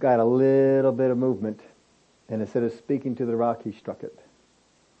 And just got a little bit of movement. And instead of speaking to the rock, he struck it.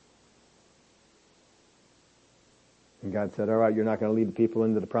 And God said, all right, you're not going to lead the people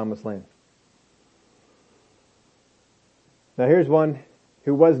into the promised land. Now here's one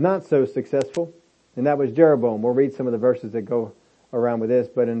who was not so successful, and that was Jeroboam. We'll read some of the verses that go around with this,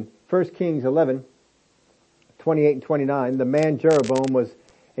 but in 1 Kings 11, 28 and 29, the man Jeroboam was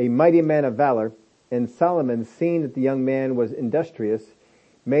a mighty man of valor, and Solomon, seeing that the young man was industrious,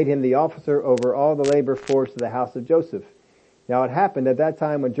 made him the officer over all the labor force of the house of Joseph. Now it happened at that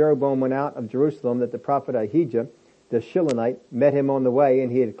time when Jeroboam went out of Jerusalem that the prophet Ahijah, the Shilonite, met him on the way,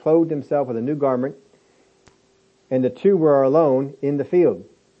 and he had clothed himself with a new garment, and the two were alone in the field.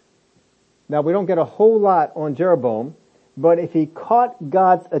 Now we don't get a whole lot on Jeroboam, but if he caught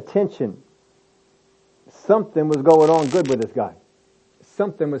God's attention, something was going on good with this guy.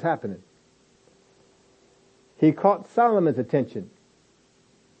 Something was happening. He caught Solomon's attention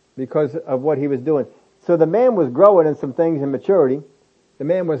because of what he was doing. So the man was growing in some things in maturity, The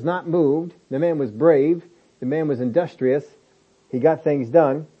man was not moved. The man was brave. The man was industrious. He got things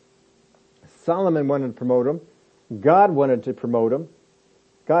done. Solomon wanted to promote him. God wanted to promote him.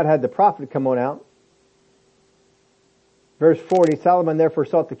 God had the prophet come on out. Verse 40, Solomon therefore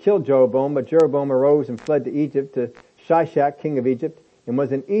sought to kill Jeroboam, but Jeroboam arose and fled to Egypt, to Shishak, king of Egypt, and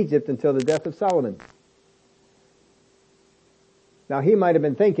was in Egypt until the death of Solomon. Now he might have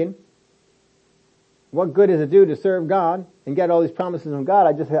been thinking, what good does it do to serve God and get all these promises from God?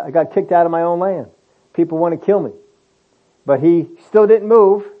 I got kicked out of my own land. People want to kill me. But he still didn't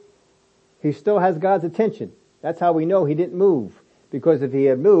move. He still has God's attention. That's how we know he didn't move. Because if he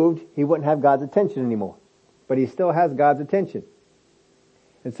had moved, he wouldn't have God's attention anymore. But he still has God's attention.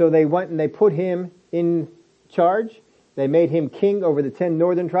 And so they went and they put him in charge. They made him king over the 10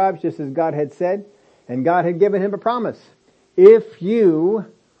 northern tribes, just as God had said. And God had given him a promise. If you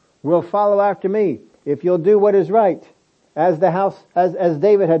will follow after me, if you'll do what is right, as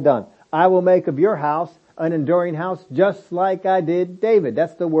David had done, I will make of your house an enduring house, just like I did David.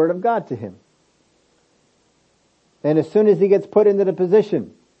 That's the word of God to him. And as soon as he gets put into the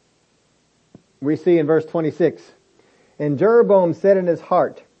position, we see in verse 26, and Jeroboam said in his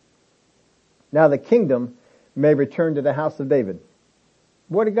heart, now the kingdom may return to the house of David.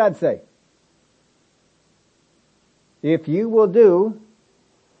 What did God say? If you will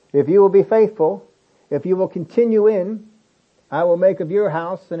be faithful, if you will continue in, I will make of your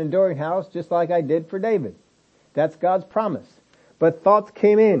house an enduring house, just like I did for David. That's God's promise. But thoughts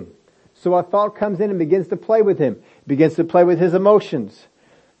came in. So a thought comes in and begins to play with him, begins to play with his emotions.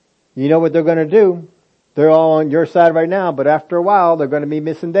 You know what they're going to do? They're all on your side right now, but after a while, they're going to be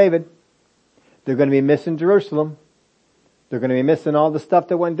missing David. They're going to be missing Jerusalem. They're going to be missing all the stuff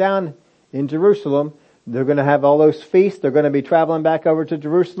that went down in Jerusalem. They're going to have all those feasts. They're going to be traveling back over to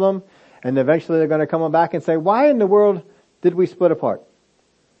Jerusalem. And eventually they're going to come back and say, why in the world did we split apart?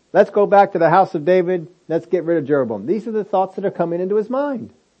 Let's go back to the house of David. Let's get rid of Jeroboam. These are the thoughts that are coming into his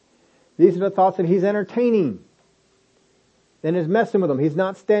mind. These are the thoughts that he's entertaining. And is messing with them. He's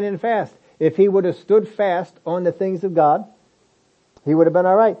not standing fast. If he would have stood fast on the things of God, he would have been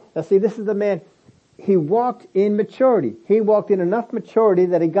alright. Now see, this is the man, he walked in maturity. He walked in enough maturity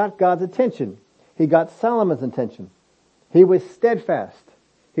that he got God's attention. He got Solomon's attention. He was steadfast.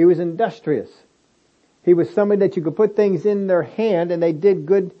 He was industrious. He was somebody that you could put things in their hand and they did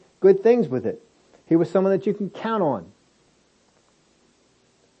good things with it. He was someone that you can count on.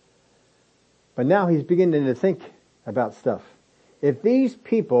 But now he's beginning to think about stuff. If these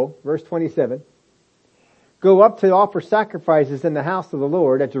people, verse 27, go up to offer sacrifices in the house of the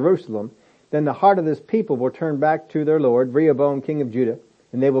Lord at Jerusalem, then the heart of this people will turn back to their Lord, Rehoboam, king of Judah,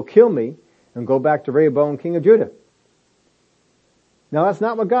 and they will kill me and go back to Rehoboam, king of Judah. Now that's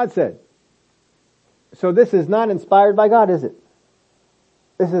not what God said. So this is not inspired by God, is it?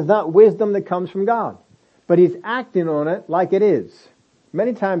 This is not wisdom that comes from God. But he's acting on it like it is.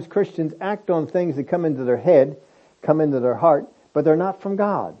 Many times Christians act on things that come into their head, come into their heart, but they're not from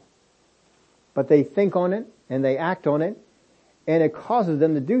God. But they think on it, and they act on it, and it causes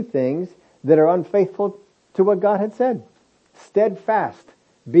them to do things that are unfaithful to what God had said. Steadfast.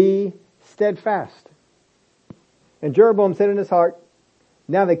 Be steadfast. And Jeroboam said in his heart,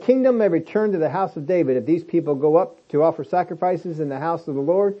 now the kingdom may return to the house of David. If these people go up to offer sacrifices in the house of the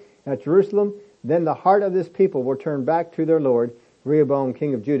Lord at Jerusalem, then the heart of this people will turn back to their Lord, Rehoboam,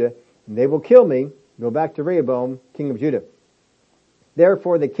 king of Judah, and they will kill me, go back to Rehoboam, king of Judah.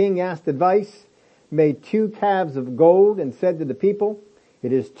 Therefore the king asked advice, made 2 calves of gold, and said to the people,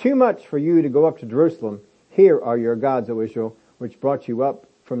 it is too much for you to go up to Jerusalem. Here are your gods, O Israel, which brought you up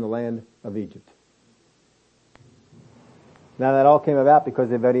from the land of Egypt. Now that all came about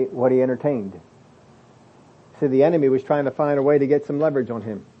because of what he entertained. See, the enemy was trying to find a way to get some leverage on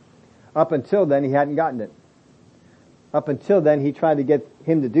him. Up until then, he hadn't gotten it. Up until then, he tried to get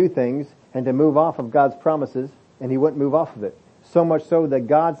him to do things and to move off of God's promises, and he wouldn't move off of it. So much so that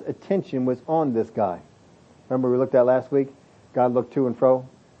God's attention was on this guy. Remember we looked at last week? God looked to and fro.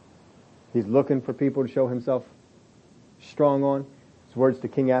 He's looking for people to show himself strong on. His words to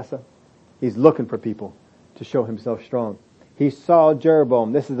King Asa. He's looking for people to show himself strong. He saw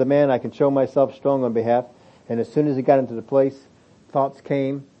Jeroboam. This is the man I can show myself strong on behalf. And as soon as he got into the place, thoughts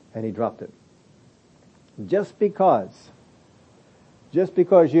came and he dropped it. Just because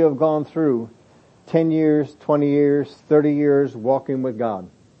you have gone through 10 years, 20 years, 30 years walking with God,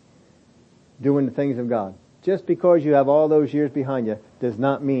 doing the things of God, just because you have all those years behind you does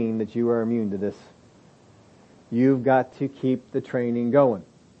not mean that you are immune to this. You've got to keep the training going.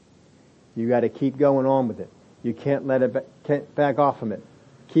 You got to keep going on with it. You can't let it can't back off from it.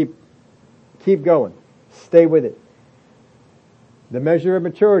 Keep going. Stay with it. The measure of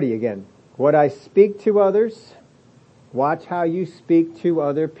maturity again. What I speak to others, watch how you speak to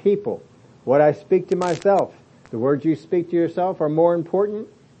other people. What I speak to myself, the words you speak to yourself are more important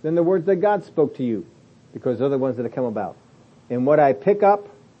than the words that God spoke to you, because they're the ones that have come about. And what I pick up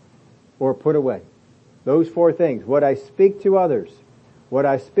or put away. Those four things. What I speak to others, what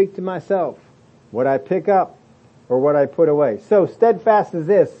I speak to myself, what I pick up, or what I put away. So steadfast is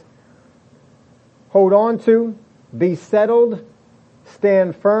this. Hold on to, be settled,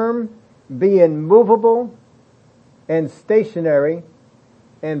 stand firm, be immovable, and stationary,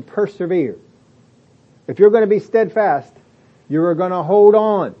 and persevere. If you're going to be steadfast, you are going to hold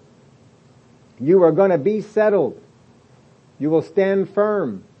on. You are going to be settled. You will stand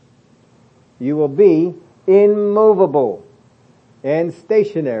firm. You will be immovable and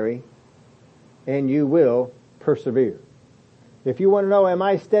stationary, and you will persevere. If you want to know, am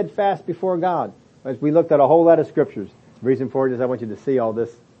I steadfast before God? As we looked at a whole lot of scriptures. The reason for it is I want you to see all this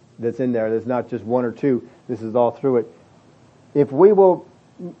that's in there. There's not just one or two. This is all through it. If we will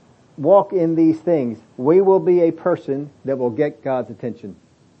walk in these things, we will be a person that will get God's attention.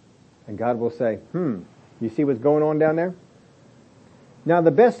 And God will say, you see what's going on down there? Now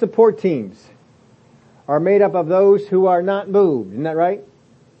the best support teams are made up of those who are not moved. Isn't that right?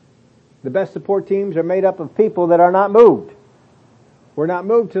 The best support teams are made up of people that are not moved. We're not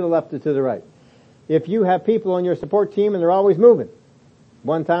moved to the left or to the right. If you have people on your support team and they're always moving,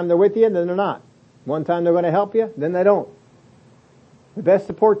 one time they're with you, then they're not. One time they're going to help you, then they don't. The best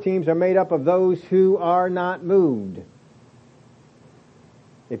support teams are made up of those who are not moved.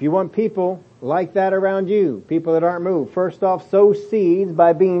 If you want people like that around you, people that aren't moved, first off, sow seeds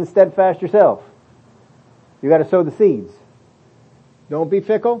by being steadfast yourself. You got to sow the seeds. Don't be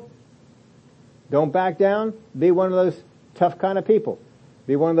fickle. Don't back down. Be one of those tough kind of people.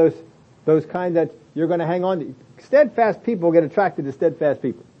 Be one of those kind that you're going to hang on to. Steadfast people get attracted to steadfast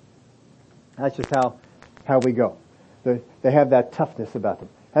people. That's just how we go. They have that toughness about them.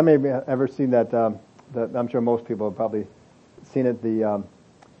 How many of you have ever seen that? I'm sure most people have probably seen it. The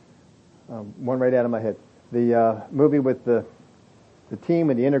one right out of my head. The movie with the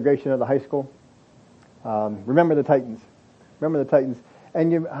team and the integration of the high school. Remember the Titans. Remember the Titans.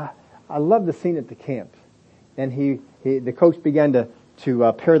 And I love the scene at the camp. And the coach began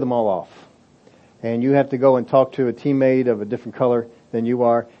to pair them all off. And you have to go and talk to a teammate of a different color than you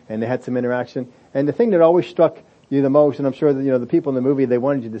are, and they had some interaction. And the thing that always struck you the most, and I'm sure that the people in the movie, they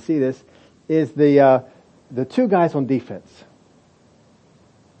wanted you to see this, is the two guys on defense.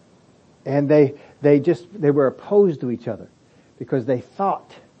 And they were opposed to each other because they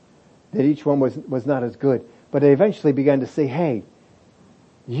thought that each one was not as good. But they eventually began to say, hey,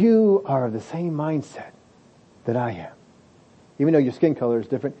 you are of the same mindset that I am. Even though your skin color is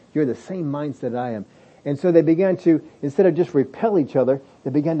different, you're the same mindset that I am. And so they began to, instead of just repel each other,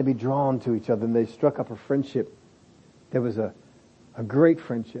 they began to be drawn to each other, and they struck up a friendship. There was a great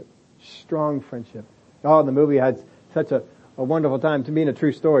friendship, strong friendship. Oh, the movie had such a wonderful time. To being a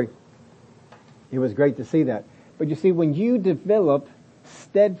true story, it was great to see that. But you see, when you develop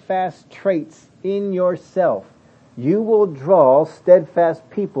steadfast traits in yourself, you will draw steadfast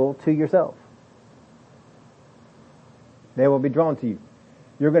people to yourself. They will be drawn to you.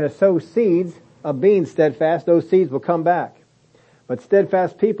 You're going to sow seeds of being steadfast. Those seeds will come back. But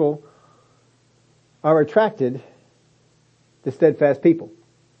steadfast people are attracted to steadfast people.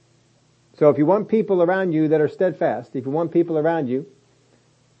 So if you want people around you that are steadfast, if you want people around you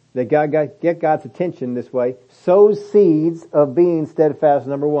that get God's attention this way, sow seeds of being steadfast,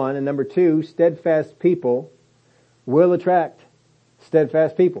 number one. And number two, steadfast people will attract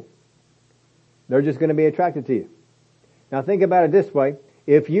steadfast people. They're just going to be attracted to you. Now think about it this way.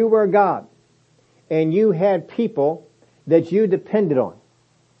 If you were God and you had people that you depended on,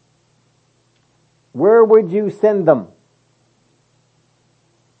 where would you send them?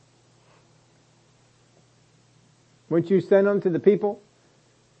 Wouldn't you send them to the people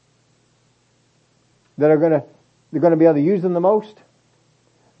that are going to be able to use them the most?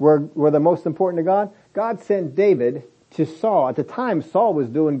 Were the most important to God? God sent David to Saul. At the time, Saul was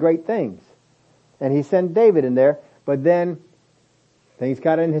doing great things. And he sent David in there. But then things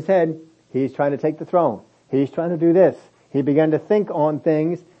got in his head. He's trying to take the throne. He's trying to do this. He began to think on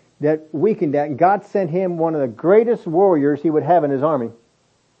things that weakened that. And God sent him one of the greatest warriors he would have in his army.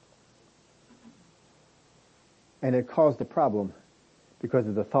 And it caused a problem because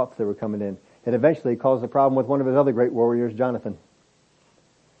of the thoughts that were coming in. It eventually caused a problem with one of his other great warriors, Jonathan.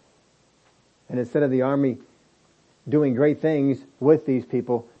 And instead of the army doing great things with these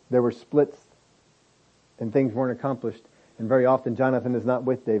people, there were splits and things weren't accomplished. And very often Jonathan is not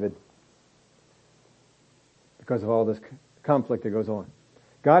with David because of all this conflict that goes on.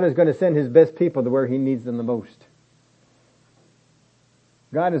 God is going to send His best people to where He needs them the most.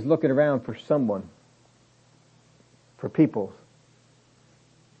 God is looking around for someone, for people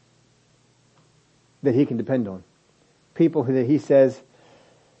that He can depend on. People that He says,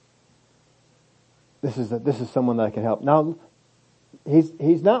 this is someone that I can help. Now,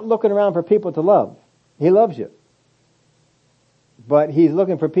 He's not looking around for people to love. He loves you. But He's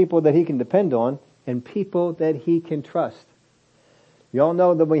looking for people that He can depend on and people that He can trust. You all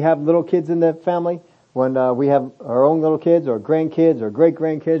know that we have little kids in the family. When we have our own little kids or grandkids or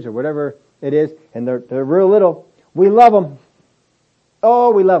great-grandkids or whatever it is, and they're real little, we love them.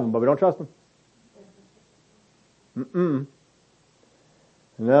 Oh, we love them, but we don't trust them.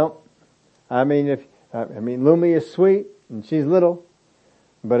 No. I mean, Lumi is sweet and she's little,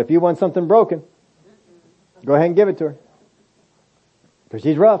 but if you want something broken, go ahead and give it to her. Because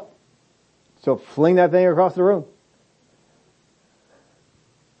she's rough. So fling that thing across the room.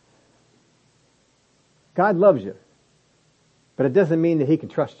 God loves you. But it doesn't mean that He can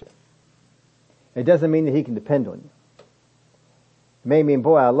trust you. It doesn't mean that He can depend on you. It may mean,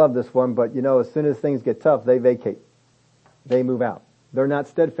 boy, I love this one, but as soon as things get tough, they vacate. They move out. They're not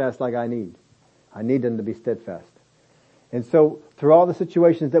steadfast like I need. I need them to be steadfast. And so, through all the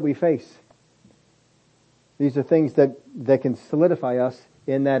situations that we face, these are things that can solidify us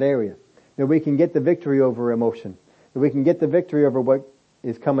in that area. That we can get the victory over emotion. That we can get the victory over what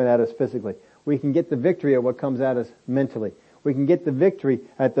is coming at us physically. We can get the victory at what comes at us mentally. We can get the victory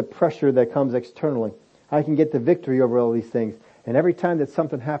at the pressure that comes externally. I can get the victory over all these things. And every time that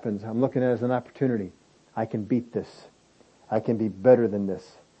something happens, I'm looking at it as an opportunity. I can beat this. I can be better than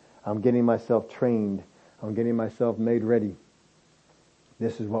this. I'm getting myself trained. I'm getting myself made ready.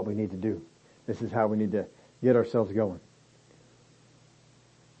 This is what we need to do. This is how we need to get ourselves going.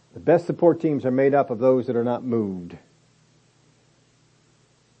 The best support teams are made up of those that are not moved.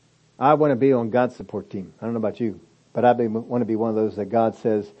 I want to be on God's support team. I don't know about you, but I want to be one of those that God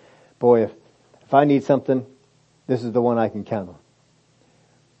says, boy, if I need something, this is the one I can count on.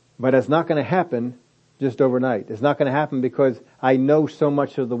 But it's not going to happen just overnight. It's not going to happen because I know so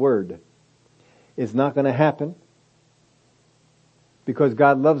much of the Word. It's not going to happen because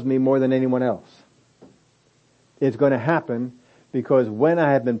God loves me more than anyone else. It's going to happen because when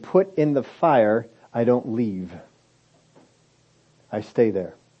I have been put in the fire, I don't leave. I stay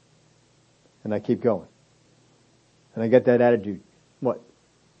there. And I keep going. And I get that attitude. What?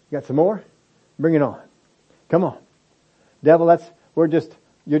 You got some more? Bring it on. Come on. Devil,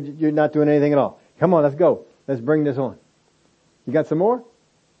 you're not doing anything at all. Come on, let's go. Let's bring this on. You got some more?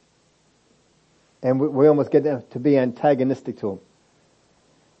 And we almost get to be antagonistic to him.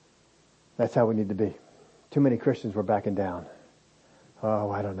 That's how we need to be. Too many Christians were backing down. Oh,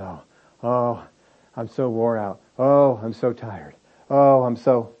 I don't know. Oh, I'm so wore out. Oh, I'm so tired. Oh,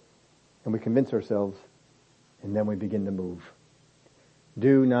 and we convince ourselves, and then we begin to move.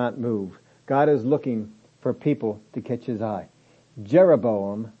 Do not move. God is looking for people to catch His eye.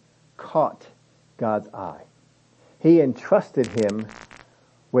 Jeroboam caught God's eye. He entrusted him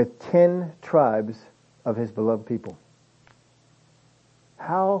with 10 tribes of His beloved people.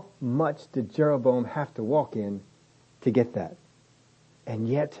 How much did Jeroboam have to walk in to get that? And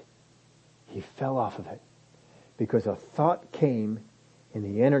yet, he fell off of it. Because a thought came and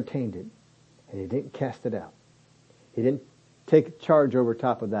he entertained it, and he didn't cast it out. He didn't take charge over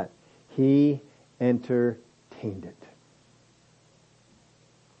top of that. He entertained it.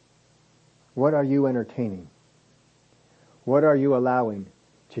 What are you entertaining? What are you allowing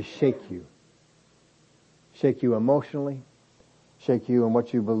to shake you? Shake you emotionally? Shake you in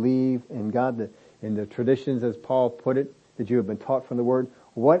what you believe in God, in the traditions, as Paul put it, that you have been taught from the Word?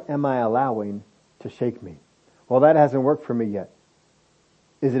 What am I allowing to shake me? Well, that hasn't worked for me yet.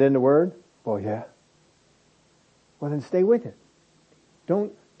 Is it in the Word? Well, yeah. Well, then stay with it.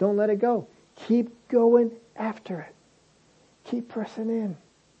 Don't let it go. Keep going after it. Keep pressing in.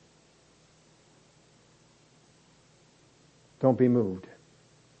 Don't be moved.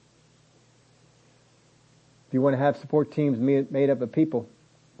 If you want to have support teams made up of people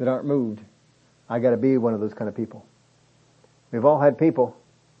that aren't moved, I got to be one of those kind of people. We've all had people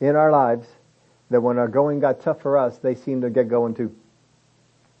in our lives that when our going got tough for us, they seem to get going too.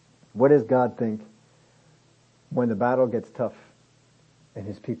 What does God think when the battle gets tough and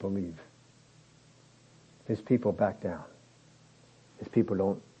His people leave? His people back down. His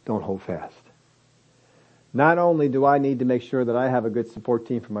people don't hold fast. Not only do I need to make sure that I have a good support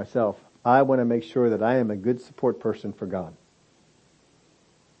team for myself, I want to make sure that I am a good support person for God.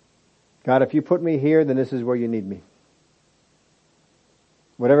 God, if you put me here, then this is where you need me.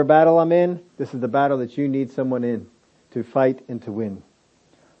 Whatever battle I'm in, this is the battle that you need someone in to fight and to win.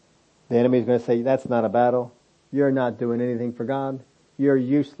 The enemy is going to say, that's not a battle. You're not doing anything for God. You're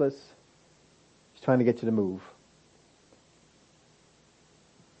useless. He's trying to get you to move.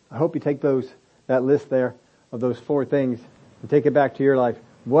 I hope you take that list there of those 4 things and take it back to your life.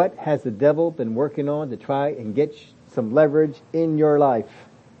 What has the devil been working on to try and get some leverage in your life?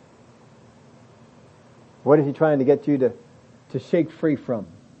 What is he trying to get you to shake free from?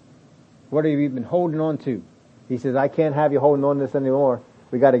 What have you been holding on to? He says, I can't have you holding on to this anymore.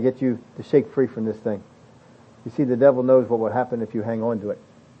 We got to get you to shake free from this thing. You see, the devil knows what will happen if you hang on to it.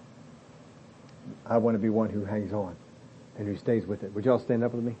 I want to be one who hangs on and who stays with it. Would you all stand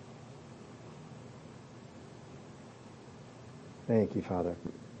up with me? Thank you, Father.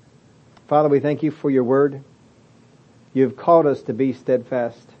 Father, we thank you for your word. You have called us to be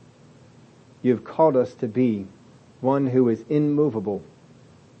steadfast. You have called us to be one who is immovable.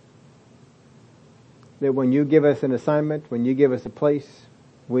 That when you give us an assignment, when you give us a place,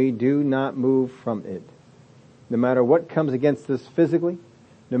 we do not move from it. No matter what comes against us physically,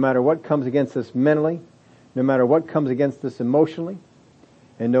 no matter what comes against us mentally, no matter what comes against us emotionally,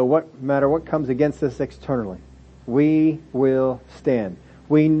 and no matter what comes against us externally, we will stand.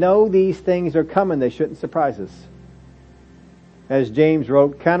 We know these things are coming. They shouldn't surprise us. As James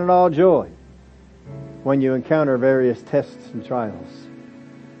wrote, count it all joy when you encounter various tests and trials.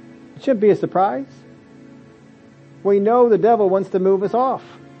 It shouldn't be a surprise. We know the devil wants to move us off.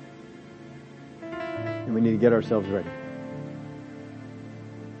 And we need to get ourselves ready.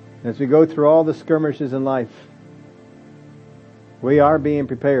 As we go through all the skirmishes in life, we are being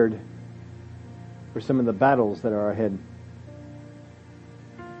prepared for some of the battles that are ahead.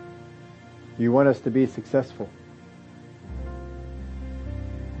 You want us to be successful.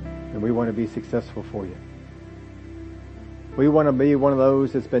 And we want to be successful for you. We want to be one of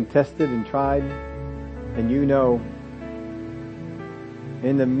those that's been tested and tried. And you know,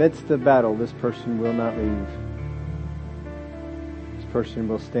 in the midst of battle, this person will not leave. This person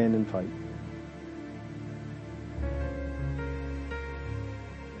will stand and fight.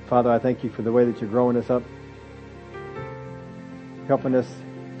 Father, I thank you for the way that you're growing us up, helping us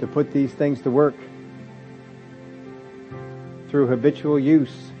to put these things to work. Through habitual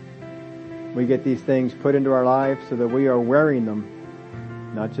use, we get these things put into our lives so that we are wearing them,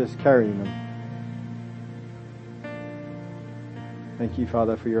 not just carrying them. Thank you,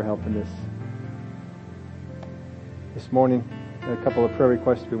 Father, for your help in this. This morning, a couple of prayer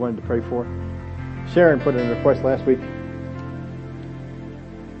requests we wanted to pray for. Sharon put in a request last week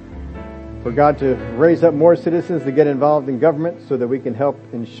for God to raise up more citizens to get involved in government so that we can help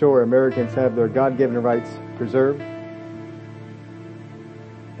ensure Americans have their God-given rights preserved.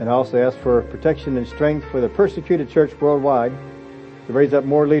 And I also ask for protection and strength for the persecuted church worldwide to raise up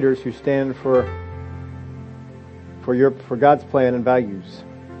more leaders who stand for God's plan and values.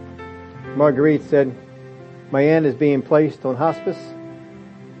 Marguerite said, my aunt is being placed on hospice.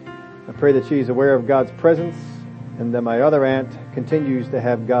 I pray that she is aware of God's presence and that my other aunt continues to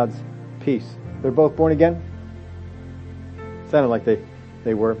have God's peace. They're both born again? Sounded like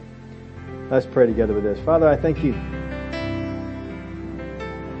they were. Let's pray together with this. Father, I thank you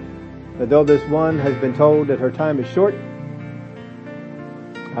that though this one has been told that her time is short,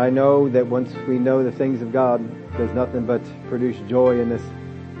 I know that once we know the things of God, there's nothing but produce joy in this.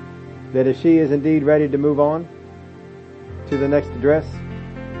 That if she is indeed ready to move on to the next address,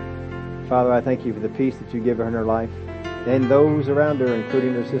 Father, I thank you for the peace that you give her in her life and those around her,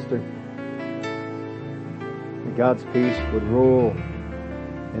 including her sister. That God's peace would rule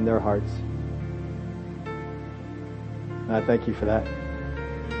in their hearts. And I thank you for that.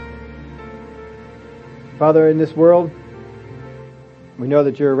 Father, in this world, we know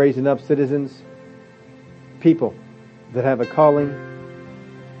that you're raising up citizens, people that have a calling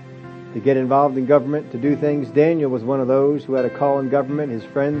to get involved in government, to do things. Daniel was one of those who had a call in government. His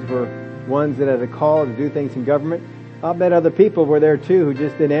friends were ones that had a call to do things in government. I'll bet other people were there too who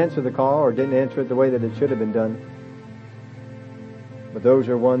just didn't answer the call or didn't answer it the way that it should have been done. But those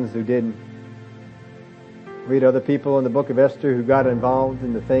are ones who didn't. Read other people in the book of Esther who got involved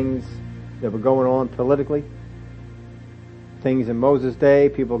in the things that were going on politically. Things in Moses' day,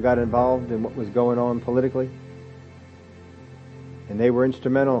 people got involved in what was going on politically. And they were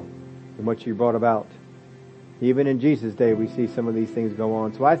instrumental in what you brought about. Even in Jesus' day, we see some of these things go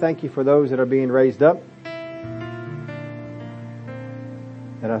on. So I thank you for those that are being raised up.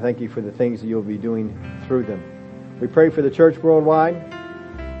 And I thank you for the things that you'll be doing through them. We pray for the church worldwide.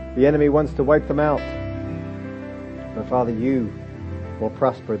 The enemy wants to wipe them out. But Father, you will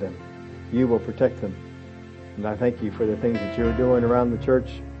prosper them. You will protect them. And I thank you for the things that you're doing around the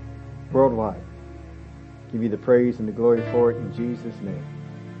church worldwide. Give you the praise and the glory for it in Jesus' name.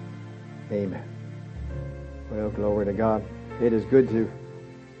 Amen. Well, glory to God. It is good to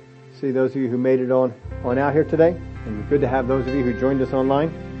see those of you who made it on out here today. And good to have those of you who joined us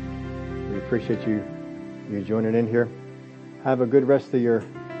online. We appreciate you joining in here. Have a good rest of your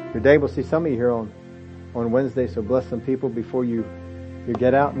day. We'll see some of you here on Wednesday, so bless some people before you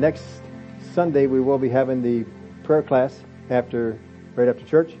get out. Next Sunday we will be having the prayer class right after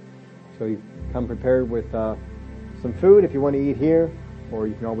church. So you come prepared with some food if you want to eat here, or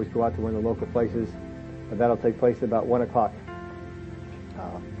you can always go out to one of the local places. But that'll take place at about 1 o'clock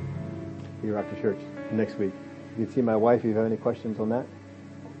here after church next week. You can see my wife if you have any questions on that.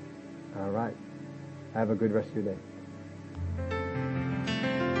 All right. Have a good rest of your day.